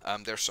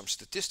 There's some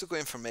statistical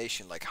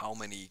information like how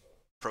many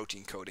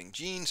protein coding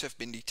genes have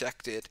been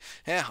detected,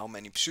 how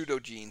many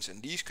pseudogenes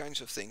and these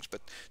kinds of things,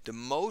 but the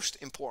most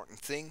important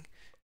thing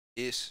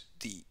is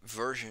the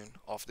version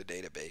of the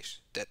database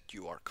that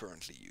you are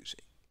currently using.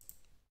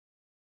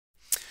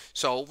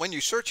 So when you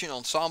search in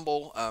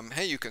Ensembl,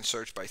 you can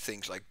search by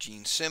things like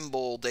gene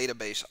symbol,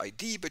 database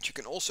ID, but you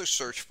can also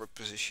search for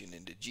position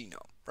in the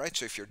genome, right?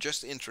 So if you're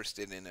just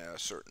interested in a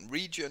certain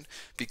region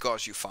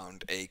because you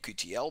found a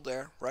QTL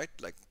there, right?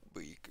 Like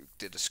we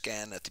did a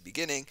scan at the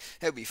beginning,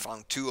 we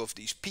found 2 of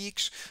these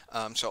peaks.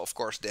 So of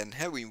course then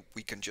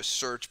we can just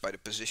search by the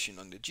position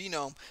on the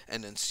genome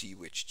and then see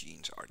which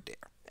genes are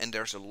there. And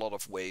there's a lot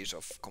of ways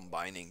of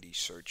combining these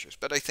searches.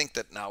 But I think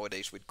that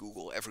nowadays with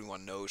Google,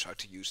 everyone knows how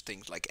to use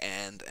things like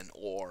and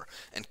or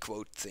and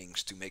quote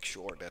things to make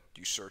sure that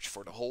you search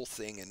for the whole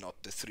thing and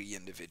not the 3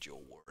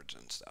 individual words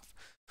and stuff.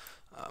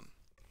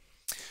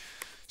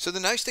 So the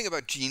nice thing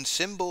about gene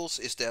symbols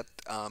is that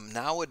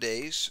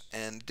nowadays,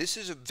 and this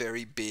is a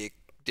very big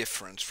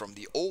difference from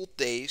the old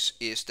days,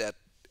 is that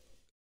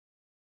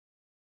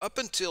up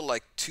until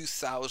like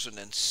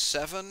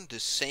 2007, the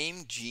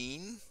same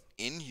gene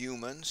in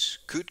humans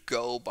could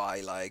go by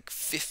like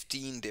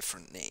 15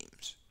 different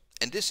names.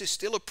 And this is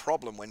still a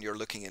problem when you're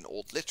looking in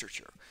old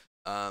literature,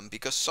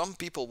 because some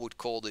people would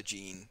call the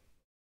gene,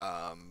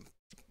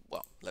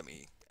 well, let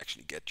me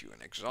actually get you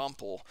an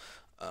example.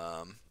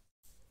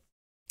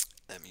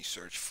 Let me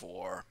search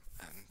for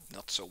a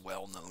not so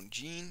well-known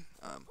gene.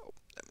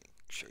 Let me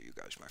show you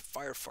guys my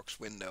Firefox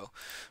window.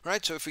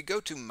 Right, so if we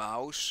go to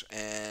mouse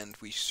and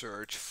we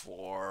search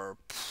for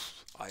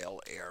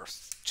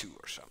ILR2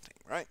 or something,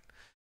 right?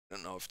 I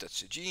don't know if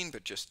that's a gene,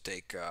 but just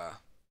take,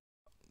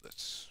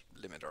 let's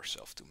limit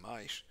ourselves to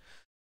mice.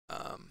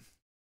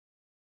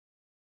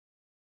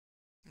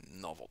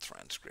 Novel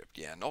transcript.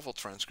 Yeah, novel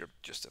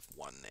transcript just have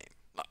one name.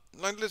 Now,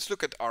 let's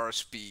look at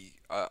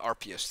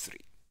RPS3.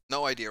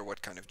 No idea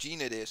what kind of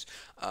gene it is,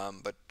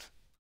 but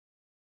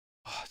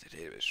the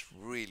data is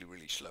really,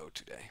 really slow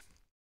today.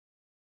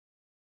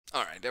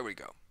 All right, there we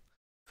go.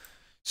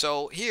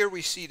 So here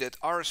we see that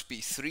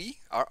RPS3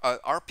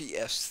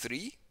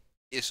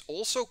 is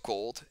also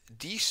called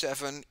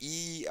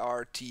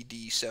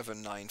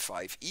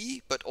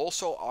D7ERTD795E, but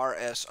also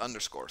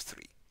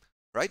RS_3.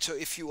 Right, so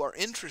if you are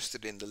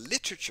interested in the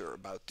literature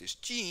about this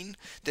gene,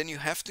 then you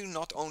have to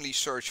not only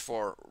search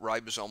for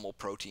ribosomal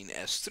protein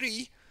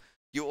S3,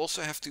 you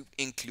also have to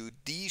include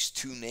these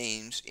 2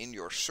 names in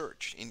your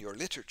search, in your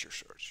literature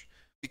search,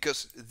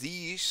 because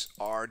these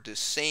are the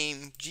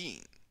same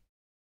gene.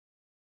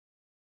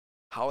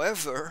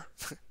 However,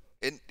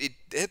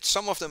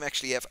 some of them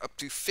actually have up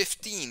to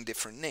 15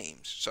 different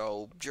names.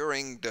 So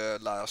during the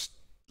last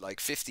like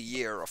 50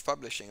 years of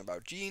publishing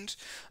about genes,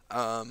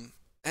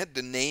 had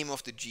the name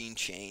of the gene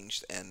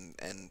changed,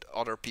 and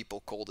other people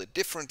called it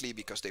differently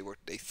because they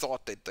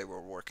thought that they were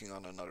working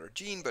on another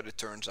gene, but it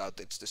turns out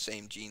it's the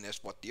same gene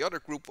as what the other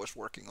group was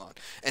working on,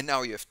 and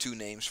now you have 2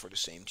 names for the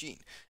same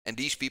gene. And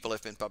these people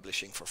have been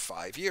publishing for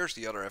 5 years,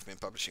 the other have been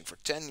publishing for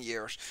 10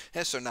 years,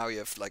 and so now you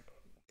have like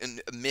a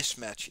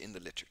mismatch in the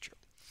literature.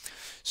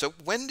 So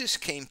when this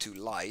came to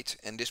light,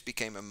 and this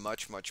became a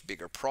much, much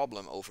bigger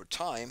problem over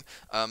time,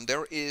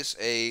 there was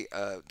a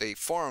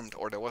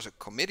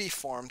committee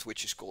formed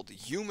which is called the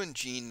Human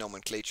Gene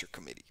Nomenclature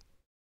Committee.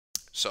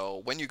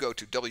 So when you go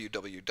to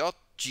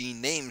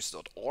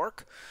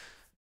www.genenames.org,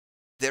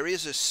 there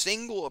is a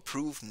single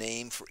approved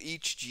name for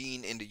each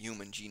gene in the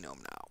human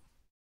genome now.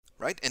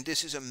 Right? And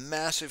this is a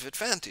massive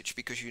advantage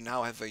because you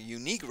now have a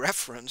unique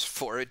reference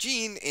for a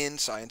gene in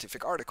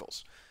scientific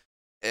articles.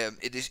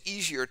 It is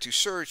easier to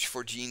search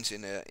for genes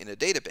in a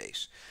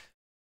database.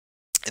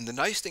 And the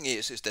nice thing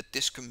is that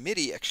this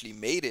committee actually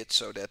made it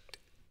so that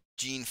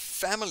gene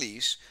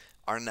families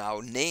are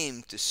now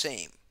named the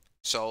same.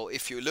 So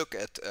if you look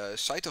at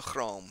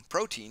cytochrome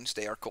proteins,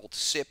 they are called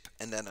CYP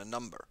and then a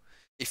number.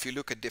 If you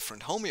look at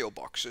different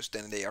homeoboxes,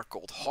 then they are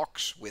called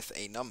HOX with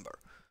a number.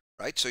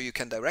 Right? So you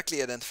can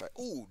directly identify,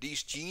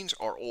 these genes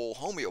are all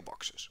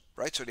homeoboxes,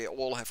 right? So they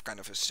all have kind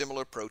of a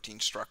similar protein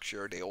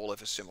structure, they all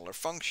have a similar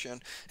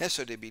function, and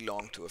so they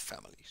belong to a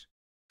family.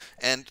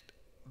 And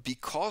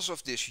because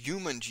of this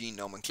Human Gene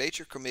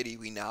Nomenclature Committee,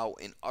 we now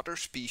in other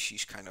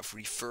species kind of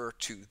refer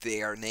to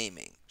their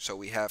naming. So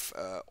we have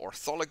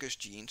orthologous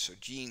genes, so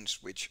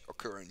genes which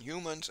occur in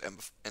humans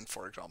and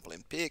for example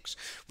in pigs.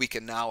 We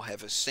can now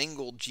have a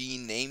single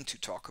gene name to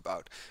talk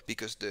about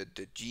because the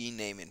gene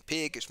name in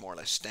pig is more or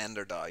less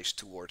standardized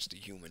towards the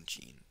human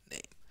gene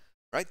name.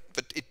 Right?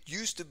 But it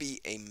used to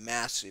be a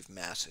massive,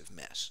 massive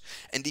mess.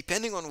 And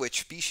depending on which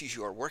species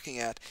you are working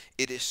at,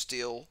 it is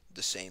still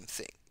the same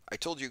thing. I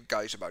told you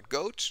guys about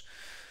goats.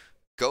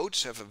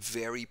 Goats have a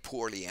very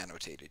poorly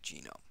annotated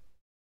genome.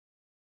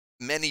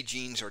 many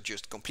genes are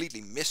just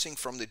completely missing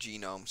from the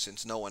genome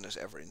since no one has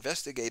ever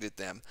investigated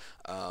them.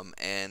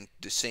 And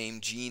the same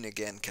gene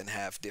again can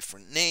have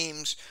different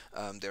names.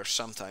 There are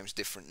sometimes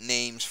different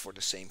names for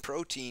the same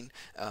protein.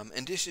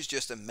 And this is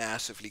just a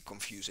massively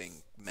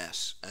confusing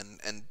mess.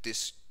 And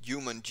this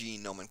Human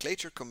Gene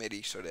Nomenclature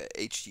Committee, so the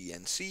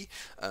HGNC,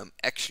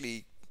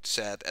 actually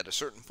said at a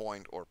certain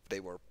point, or they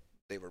were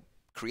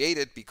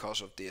created because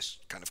of this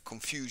kind of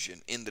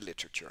confusion in the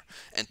literature,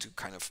 and to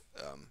kind of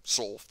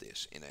solve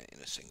this in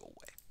a single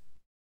way.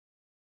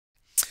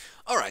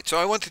 Alright, so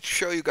I wanted to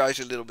show you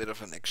guys a little bit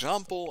of an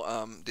example.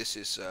 This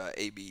is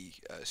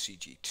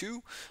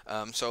ABCG2.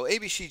 So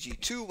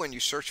ABCG2, when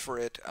you search for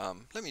it,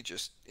 let me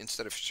just,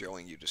 instead of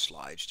showing you the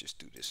slides, just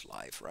do this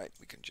live, right?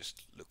 We can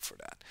just look for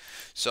that.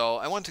 So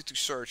I wanted to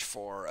search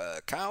for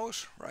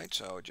cows, right?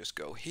 So just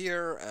go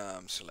here,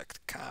 select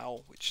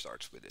cow, which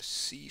starts with a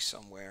C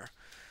somewhere.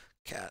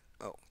 Cat,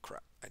 oh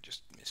crap, I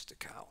just missed the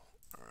cow.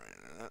 Alright,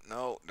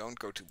 no, don't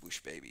go to bush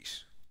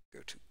babies.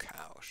 Go to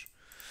cows.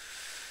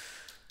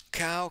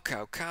 Cow,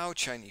 cow, cow,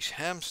 Chinese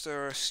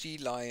hamster, sea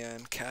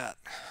lion, cat,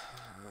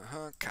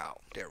 cow.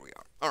 There we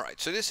are.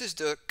 Alright, so this is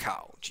the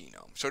cow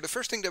genome. So the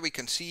first thing that we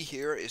can see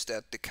here is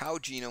that the cow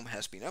genome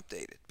has been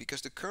updated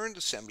because the current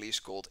assembly is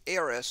called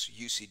ARS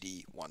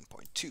UCD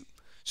 1.2.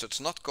 So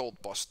it's not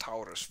called Bos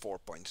Taurus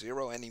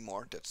 4.0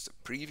 anymore. That's the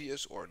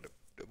previous, or the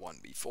one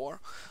before.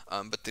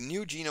 But the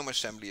new genome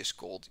assembly is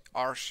called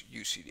ARS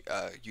UCD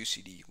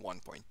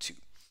 1.2.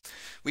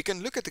 We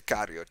can look at the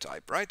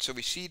karyotype, right? So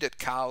we see that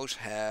cows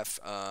have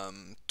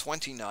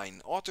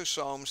 29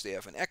 autosomes, they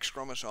have an X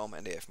chromosome,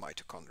 and they have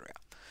mitochondria,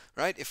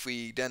 right? If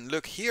we then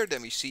look here,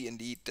 then we see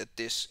indeed that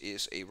this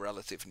is a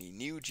relatively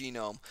new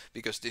genome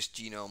because this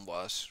genome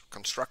was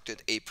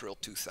constructed April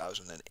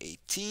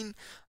 2018.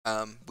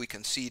 We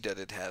can see that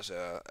it has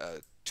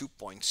a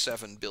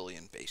 2.7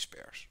 billion base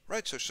pairs,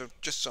 right? So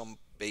just some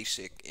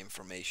basic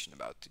information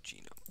about the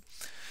genome.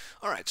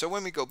 Alright, so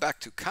when we go back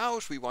to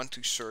cows, we want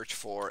to search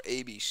for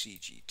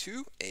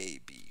ABCG2,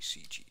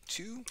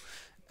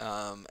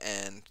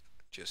 and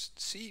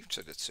just see,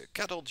 so that's a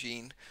cattle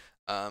gene.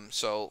 Alright,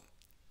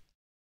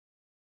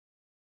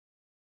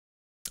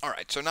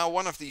 so now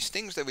one of these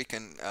things that we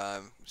can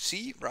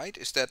see, right,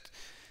 is that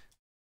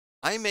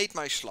I made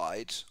my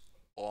slides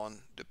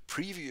on the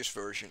previous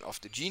version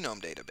of the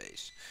genome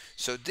database.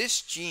 So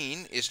this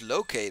gene is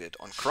located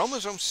on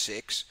chromosome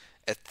 6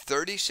 at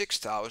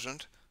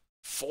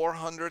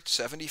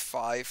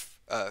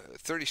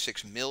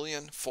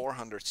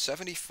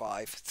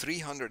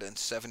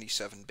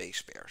 36,475,377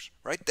 base pairs,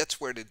 right?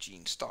 That's where the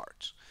gene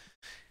starts.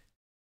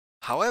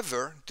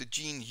 However, the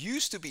gene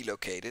used to be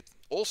located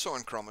also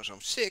on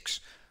chromosome 6,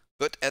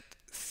 but at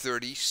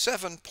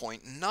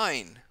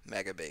 37.9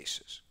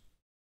 megabases,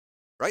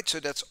 right? So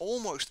that's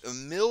almost a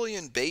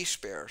million base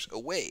pairs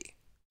away.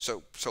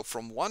 So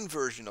from one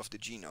version of the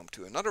genome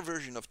to another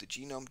version of the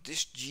genome,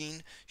 this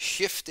gene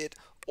shifted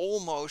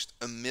almost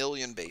a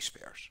million base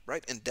pairs,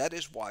 right? And that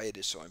is why it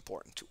is so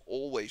important to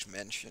always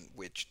mention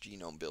which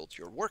genome build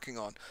you're working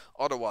on.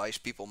 Otherwise,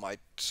 people might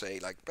say,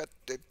 like, but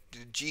the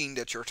gene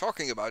that you're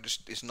talking about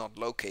is not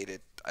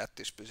located at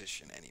this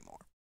position anymore.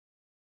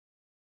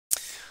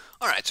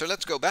 Alright, so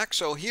let's go back.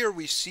 So here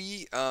we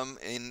see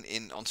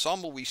in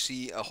Ensembl we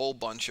see a whole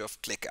bunch of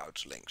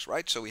clickouts links,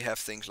 right? So we have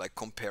things like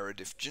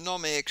comparative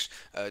genomics,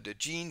 the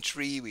gene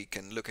tree, we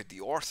can look at the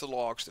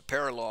orthologs, the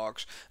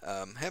paralogs,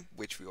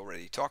 which we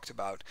already talked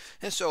about.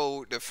 And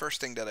so the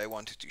first thing that I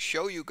wanted to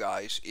show you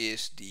guys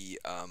is the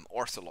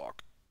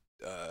ortholog,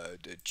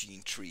 the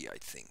gene tree, I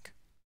think.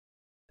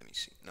 Let me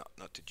see, no,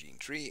 not the gene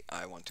tree,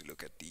 I want to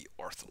look at the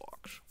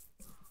orthologs.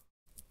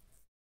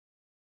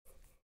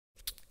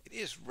 It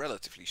is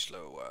relatively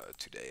slow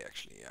today,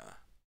 actually.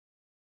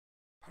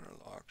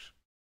 Paralogs,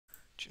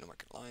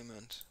 genomic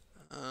alignment.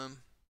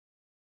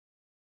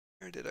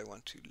 Where did I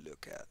want to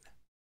look at?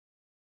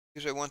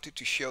 Because I wanted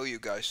to show you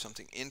guys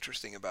something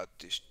interesting about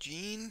this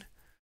gene.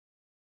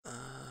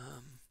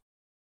 Let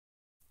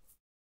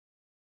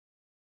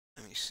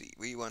me see.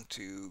 We want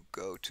to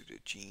go to the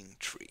gene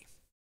tree.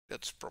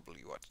 That's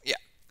probably what. Yeah.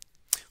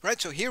 Right.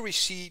 So here we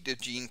see the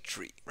gene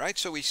tree. Right.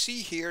 So we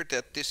see here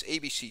that this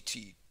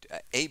ABCG2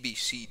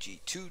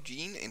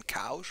 gene in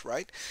cows,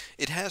 right,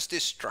 it has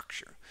this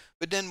structure.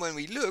 But then when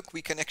we look,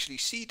 we can actually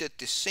see that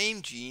the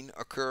same gene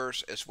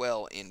occurs as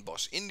well in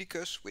Bos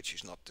indicus, which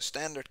is not the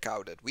standard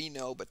cow that we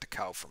know, but the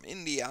cow from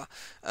India.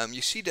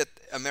 You see that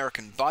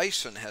American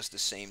bison has the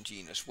same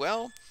gene as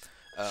well.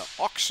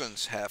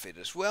 Oxens have it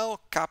as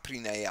well.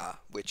 Caprinea,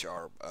 which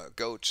are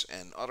goats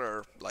and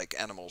other like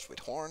animals with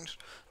horns,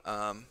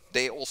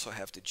 they also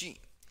have the gene.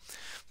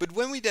 But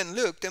when we then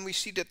look, then we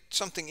see that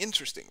something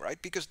interesting,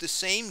 right? Because the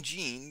same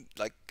gene,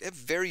 like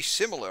very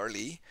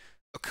similarly,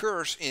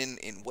 occurs in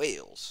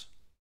whales.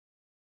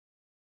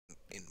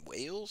 In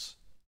whales?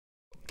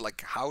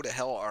 Like, how the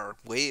hell are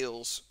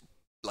whales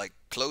like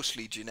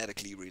closely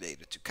genetically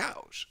related to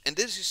cows. And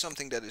this is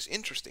something that is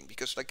interesting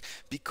because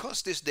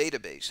this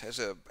database has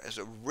a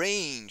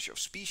range of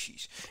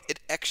species, it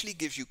actually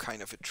gives you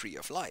kind of a tree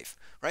of life,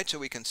 right? So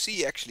we can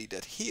see actually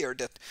that here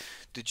that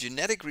the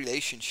genetic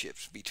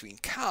relationships between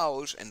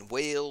cows and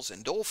whales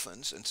and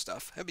dolphins and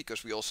stuff,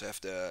 because we also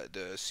have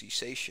the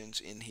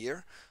cetaceans in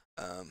here.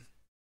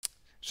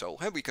 So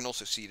we can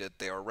also see that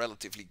they are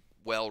relatively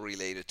well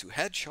related to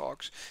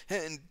hedgehogs,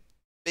 and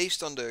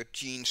based on the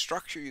gene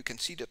structure, you can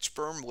see that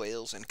sperm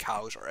whales and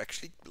cows are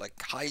actually like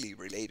highly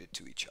related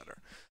to each other,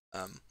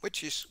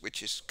 which is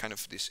kind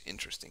of this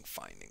interesting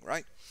finding,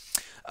 right?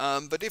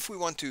 But if we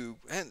want to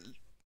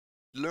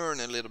learn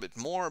a little bit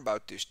more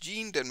about this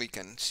gene, then we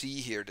can see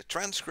here the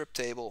transcript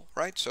table,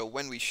 right? So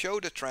when we show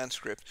the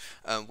transcript,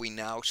 we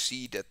now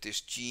see that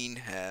this gene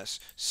has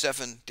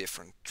 7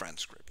 different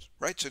transcripts,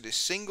 right? So this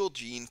single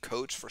gene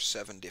codes for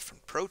 7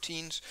 different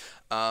proteins.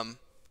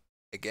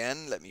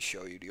 Again, let me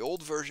show you the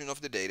old version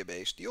of the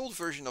database. The old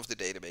version of the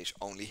database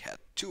only had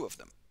 2 of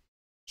them.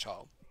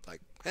 So,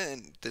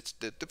 and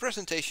the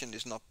presentation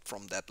is not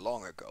from that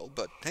long ago,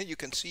 but you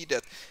can see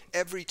that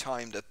every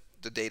time that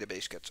the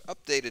database gets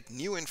updated,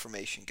 new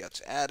information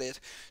gets added.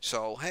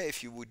 So,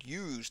 if you would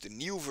use the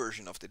new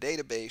version of the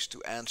database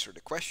to answer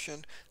the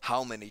question,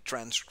 how many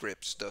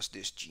transcripts does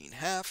this gene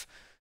have?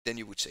 Then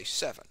you would say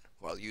 7.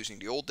 While using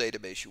the old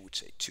database, you would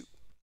say 2.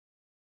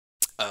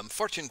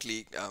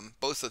 Fortunately,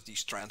 both of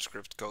these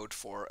transcripts code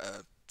for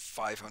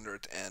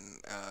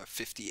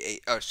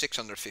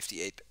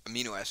 658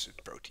 amino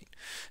acid protein.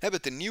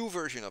 But the new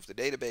version of the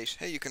database,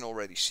 you can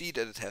already see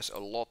that it has a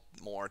lot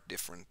more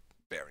different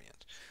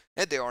variants.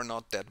 They are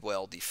not that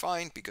well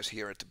defined because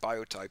here at the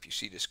biotype you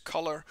see this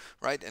color,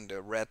 right? And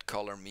the red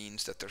color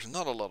means that there's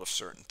not a lot of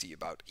certainty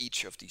about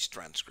each of these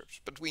transcripts.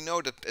 But we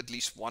know that at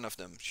least one of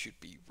them should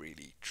be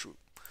really true.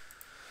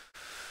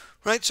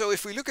 Right, so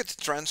if we look at the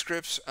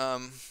transcripts,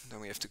 then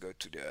we have to go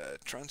to the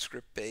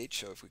transcript page.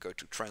 So if we go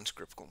to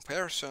transcript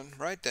comparison,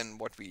 right, then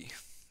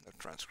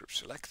transcript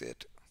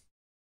selected.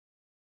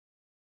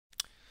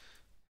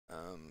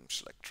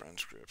 Select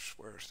transcripts.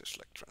 Where's the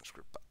select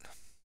transcript button?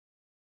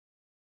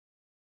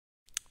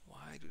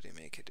 Why do they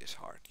make it this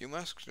hard? You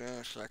must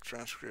select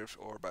transcripts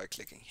or by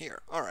clicking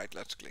here. All right,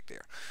 let's click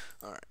there.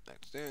 All right,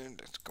 let's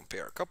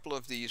compare a couple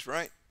of these,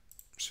 right?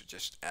 So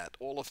just add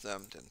all of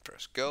them, then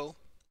press go.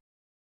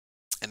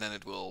 And then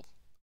it will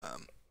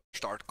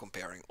start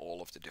comparing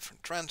all of the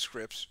different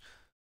transcripts.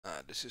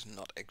 This is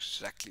not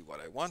exactly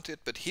what I wanted,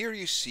 but here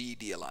you see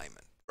the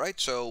alignment, right?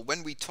 So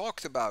when we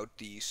talked about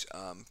these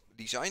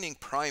designing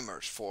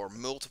primers for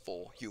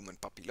multiple human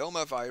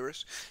papilloma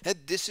virus,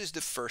 this is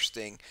the first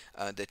thing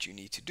that you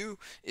need to do,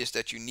 is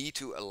that you need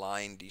to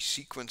align these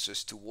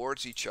sequences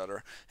towards each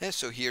other. And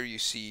so here you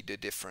see the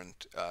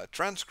different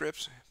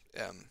transcripts.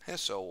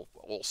 So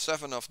all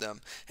 7 of them,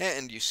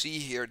 and you see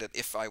here that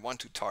if I want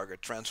to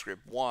target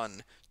transcript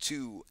 1,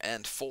 2,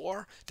 and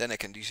 4, then I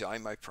can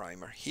design my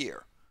primer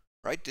here.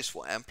 Right, this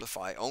will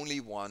amplify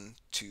only 1,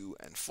 2,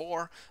 and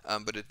 4,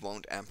 but it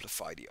won't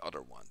amplify the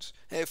other ones.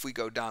 If we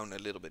go down a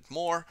little bit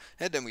more,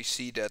 then we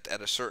see that at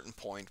a certain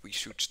point we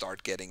should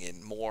start getting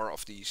in more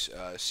of these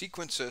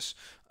sequences,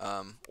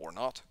 or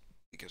not,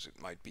 because it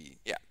might be,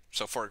 yeah.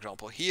 So for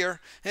example here,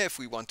 if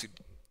we want to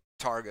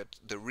target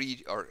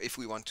or if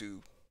we want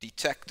to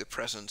detect the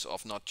presence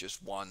of not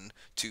just 1,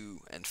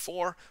 2, and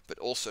 4, but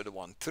also the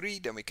 1, 3,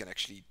 then we can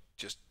actually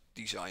just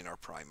design our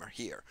primer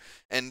here.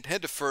 And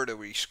the further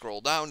we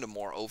scroll down, the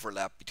more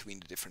overlap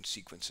between the different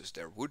sequences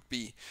there would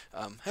be.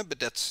 But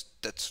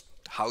that's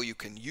how you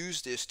can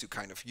use this to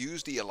kind of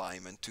use the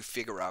alignment to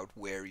figure out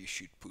where you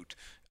should put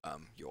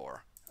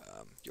your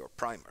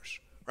primers.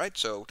 Right?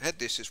 So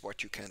this is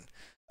what you can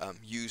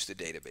use the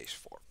database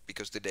for,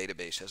 because the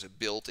database has a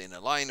built-in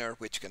aligner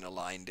which can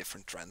align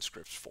different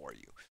transcripts for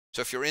you.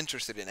 So if you're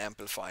interested in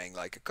amplifying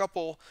like a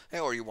couple,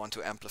 or you want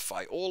to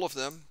amplify all of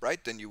them, right,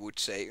 then you would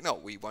say, no,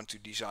 we want to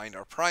design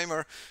our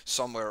primer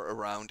somewhere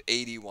around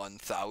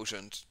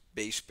 81,000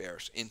 base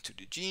pairs into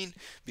the gene,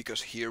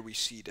 because here we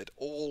see that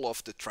all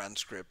of the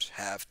transcripts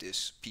have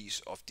this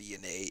piece of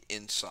DNA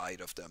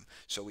inside of them,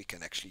 so we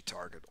can actually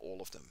target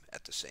all of them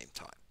at the same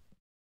time.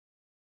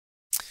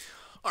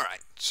 All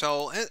right,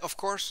 so of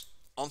course,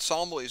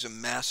 Ensembl is a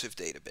massive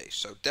database,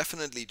 so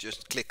definitely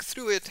just click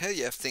through it.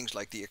 You have things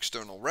like the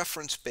external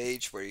reference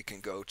page where you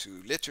can go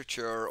to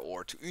literature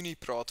or to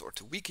Uniprot or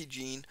to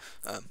Wikigene.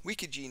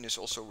 Wikigene is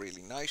also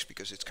really nice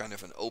because it's kind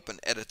of an open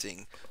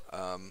editing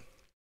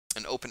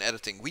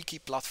wiki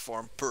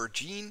platform per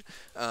gene.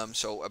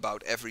 So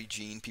about every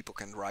gene people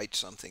can write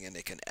something and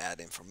they can add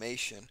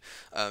information.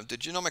 The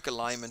genomic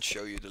alignment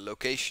show you the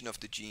location of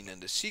the gene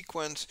and the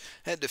sequence,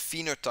 and the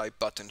phenotype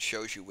button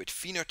shows you which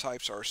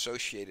phenotypes are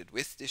associated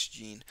with this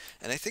gene.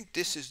 And I think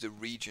this is the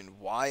region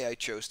why I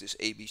chose this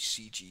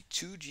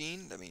ABCG2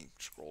 gene. Let me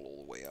scroll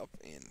all the way up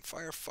in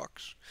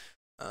Firefox.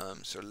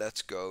 So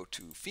let's go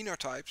to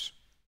phenotypes.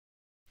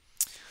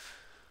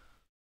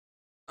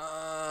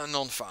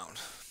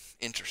 Non-found.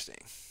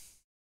 Interesting.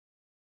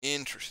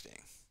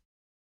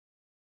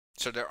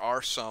 So there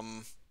are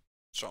some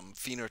some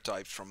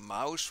phenotypes from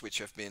mouse which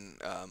have been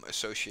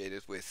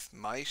associated with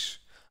mice.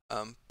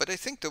 But I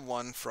think the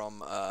one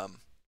from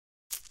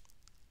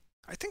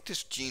I think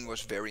this gene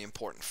was very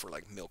important for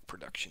like milk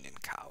production in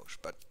cows,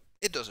 but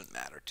it doesn't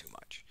matter too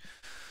much.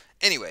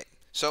 Anyway,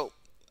 so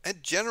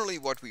generally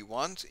what we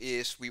want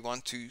is we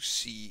want to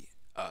see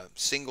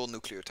single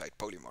nucleotide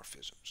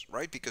polymorphisms,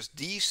 right? Because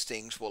these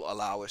things will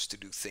allow us to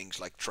do things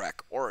like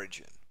track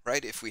origin,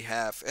 right? If we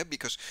have,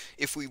 because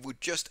if we would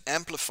just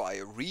amplify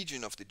a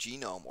region of the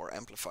genome or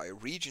amplify a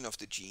region of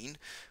the gene,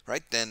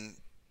 right, then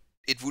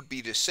it would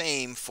be the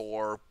same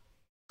for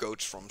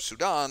goats from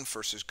Sudan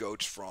versus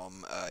goats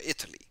from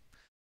Italy.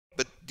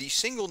 But these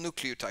single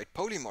nucleotide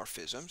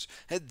polymorphisms,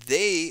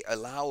 they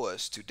allow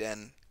us to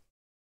then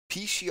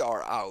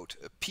PCR out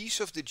a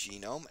piece of the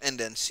genome and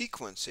then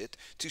sequence it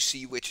to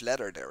see which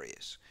letter there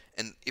is.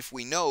 And if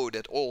we know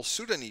that all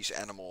Sudanese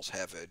animals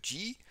have a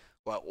G,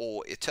 while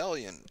all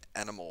Italian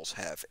animals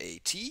have a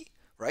T,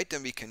 right,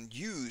 then we can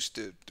use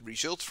the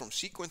results from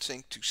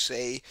sequencing to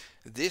say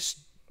this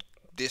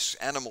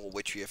animal,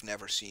 which we have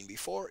never seen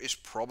before, is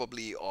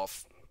probably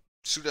of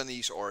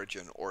Sudanese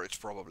origin, or it's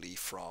probably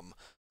from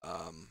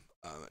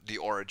the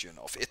origin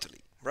of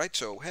Italy, right?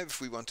 So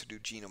if we want to do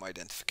genome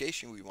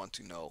identification, we want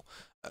to know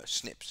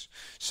SNPs.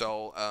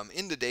 So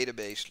in the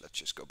database, let's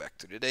just go back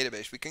to the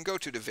database, we can go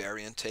to the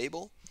variant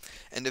table,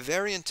 and the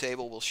variant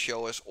table will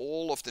show us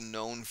all of the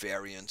known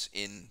variants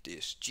in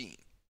this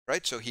gene,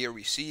 right? So here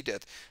we see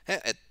that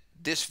at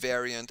this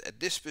variant, at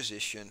this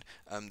position,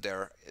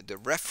 the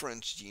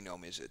reference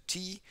genome is a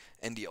T,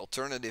 and the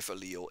alternative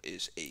allele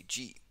is a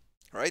G.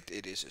 Right,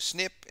 it is a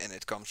SNP and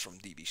it comes from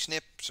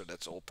dbSNP, so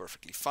that's all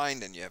perfectly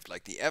fine. Then you have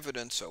like the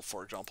evidence. So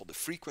for example, the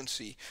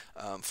frequency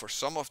for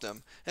some of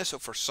them, and so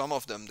for some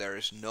of them there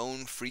is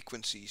known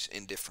frequencies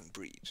in different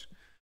breeds.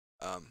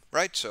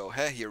 Right, so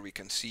here we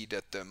can see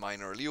that the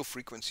minor allele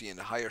frequency in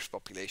the highest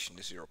population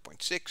is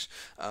 0.6,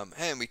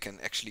 and we can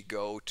actually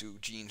go to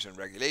genes and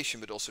regulation,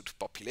 but also to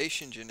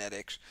population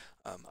genetics.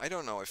 I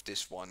don't know if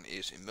this one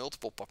is in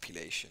multiple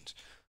populations.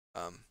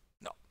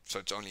 No, so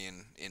it's only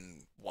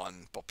in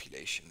one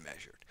population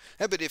measured.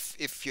 But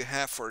if you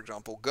have, for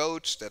example,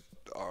 goats that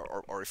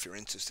are, or if you're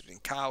interested in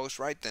cows,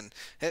 right, then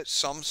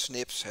some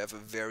SNPs have a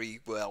very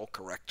well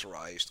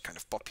characterized kind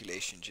of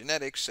population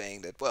genetics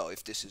saying that, well,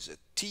 if this is a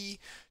T,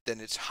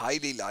 then it's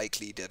highly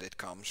likely that it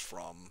comes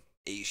from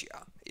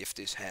Asia. If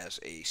this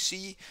has a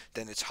C,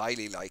 then it's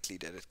highly likely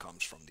that it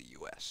comes from the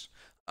US.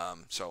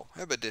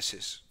 But this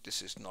is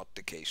not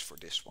the case for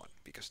this one,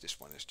 because this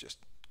one is just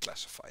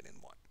classified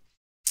in one.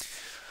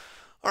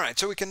 All right,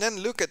 so we can then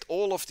look at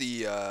all of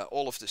the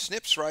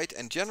SNPs, right?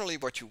 And generally,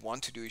 what you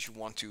want to do is you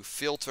want to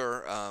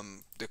filter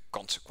the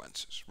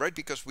consequences, right?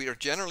 Because we are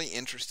generally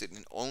interested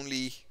in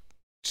only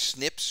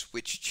SNPs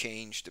which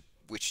change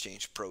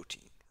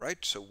protein,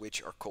 right? So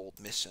which are called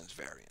missense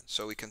variants.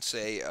 So we can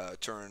say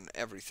turn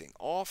everything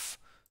off,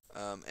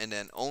 and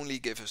then only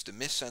give us the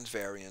missense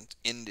variant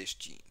in this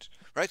gene.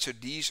 Right, so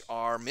these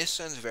are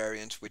missense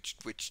variants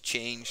which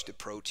change the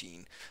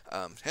protein.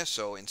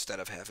 So instead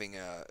of having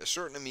a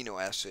certain amino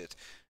acid,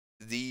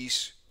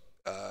 these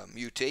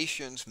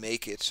mutations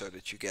make it so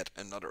that you get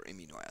another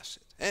amino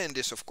acid. And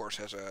this, of course,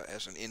 has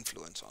an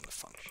influence on the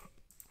function.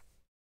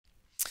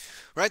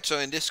 Right, so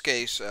in this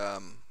case,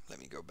 let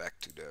me go back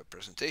to the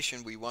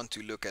presentation. We want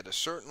to look at a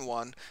certain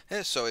one.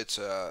 So it's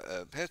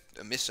a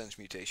missense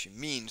mutation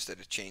means that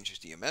it changes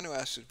the amino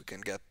acid.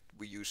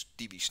 We use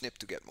dbSNP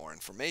to get more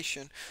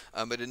information,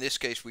 but in this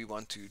case we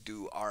want to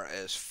do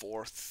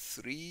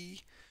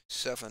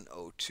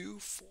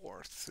RS43702.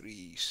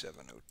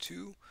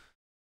 43702.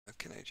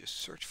 Can I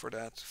just search for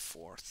that?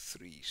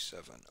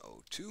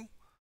 43702.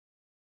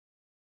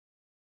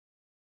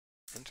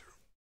 Enter.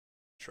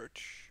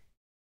 Search.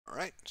 All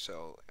right.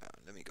 So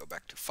let me go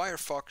back to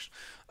Firefox.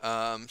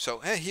 So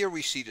here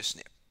we see the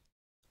SNP.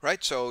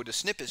 Right. So the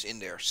SNP is in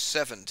there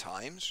 7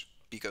 times,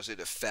 because it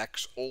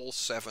affects all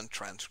 7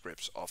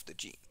 transcripts of the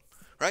gene,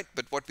 right?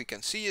 But what we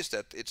can see is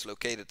that it's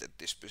located at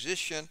this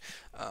position.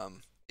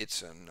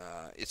 It's an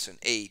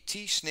AT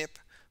SNP,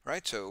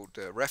 right? So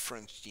the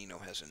reference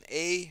genome has an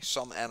A.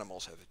 Some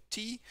animals have a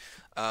T.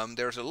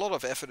 There's a lot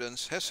of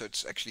evidence, so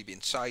it's actually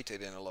been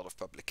cited in a lot of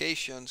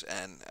publications,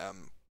 and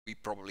we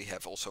probably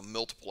have also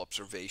multiple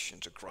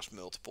observations across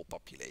multiple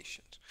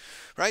populations,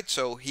 right?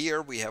 So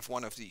here we have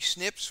one of these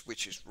SNPs,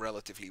 which is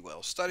relatively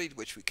well studied,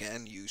 which we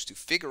can use to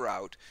figure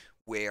out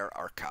where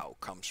our cow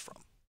comes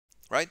from,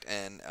 right?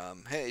 And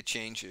it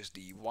changes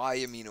the Y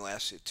amino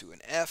acid to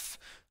an F.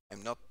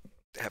 I'm not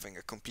having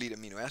a complete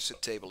amino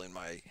acid table in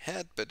my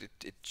head, but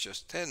it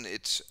changes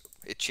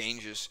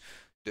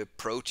the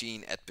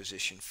protein at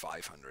position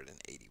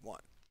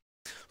 581.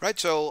 Right,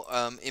 so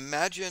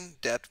imagine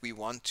that we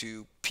want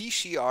to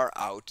PCR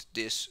out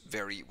this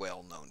very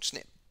well-known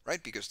SNP,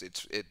 right? Because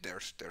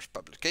there's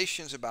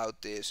publications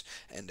about this,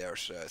 and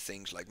there's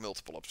things like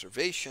multiple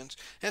observations.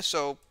 And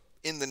so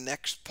in the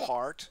next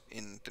part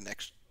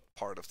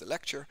of the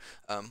lecture,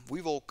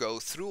 we will go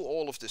through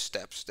all of the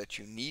steps that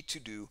you need to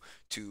do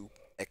to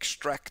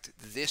extract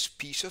this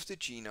piece of the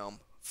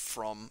genome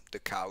from the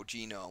cow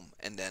genome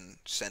and then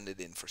send it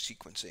in for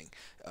sequencing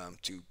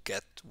to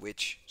get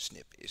which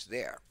SNP is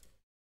there.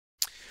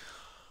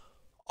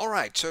 All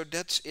right, so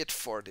that's it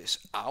for this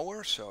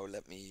hour. So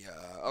let me,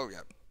 oh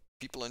yeah,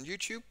 people on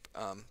YouTube,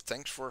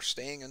 thanks for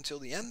staying until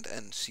the end,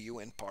 and see you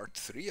in part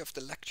 3 of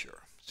the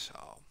lecture.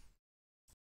 So.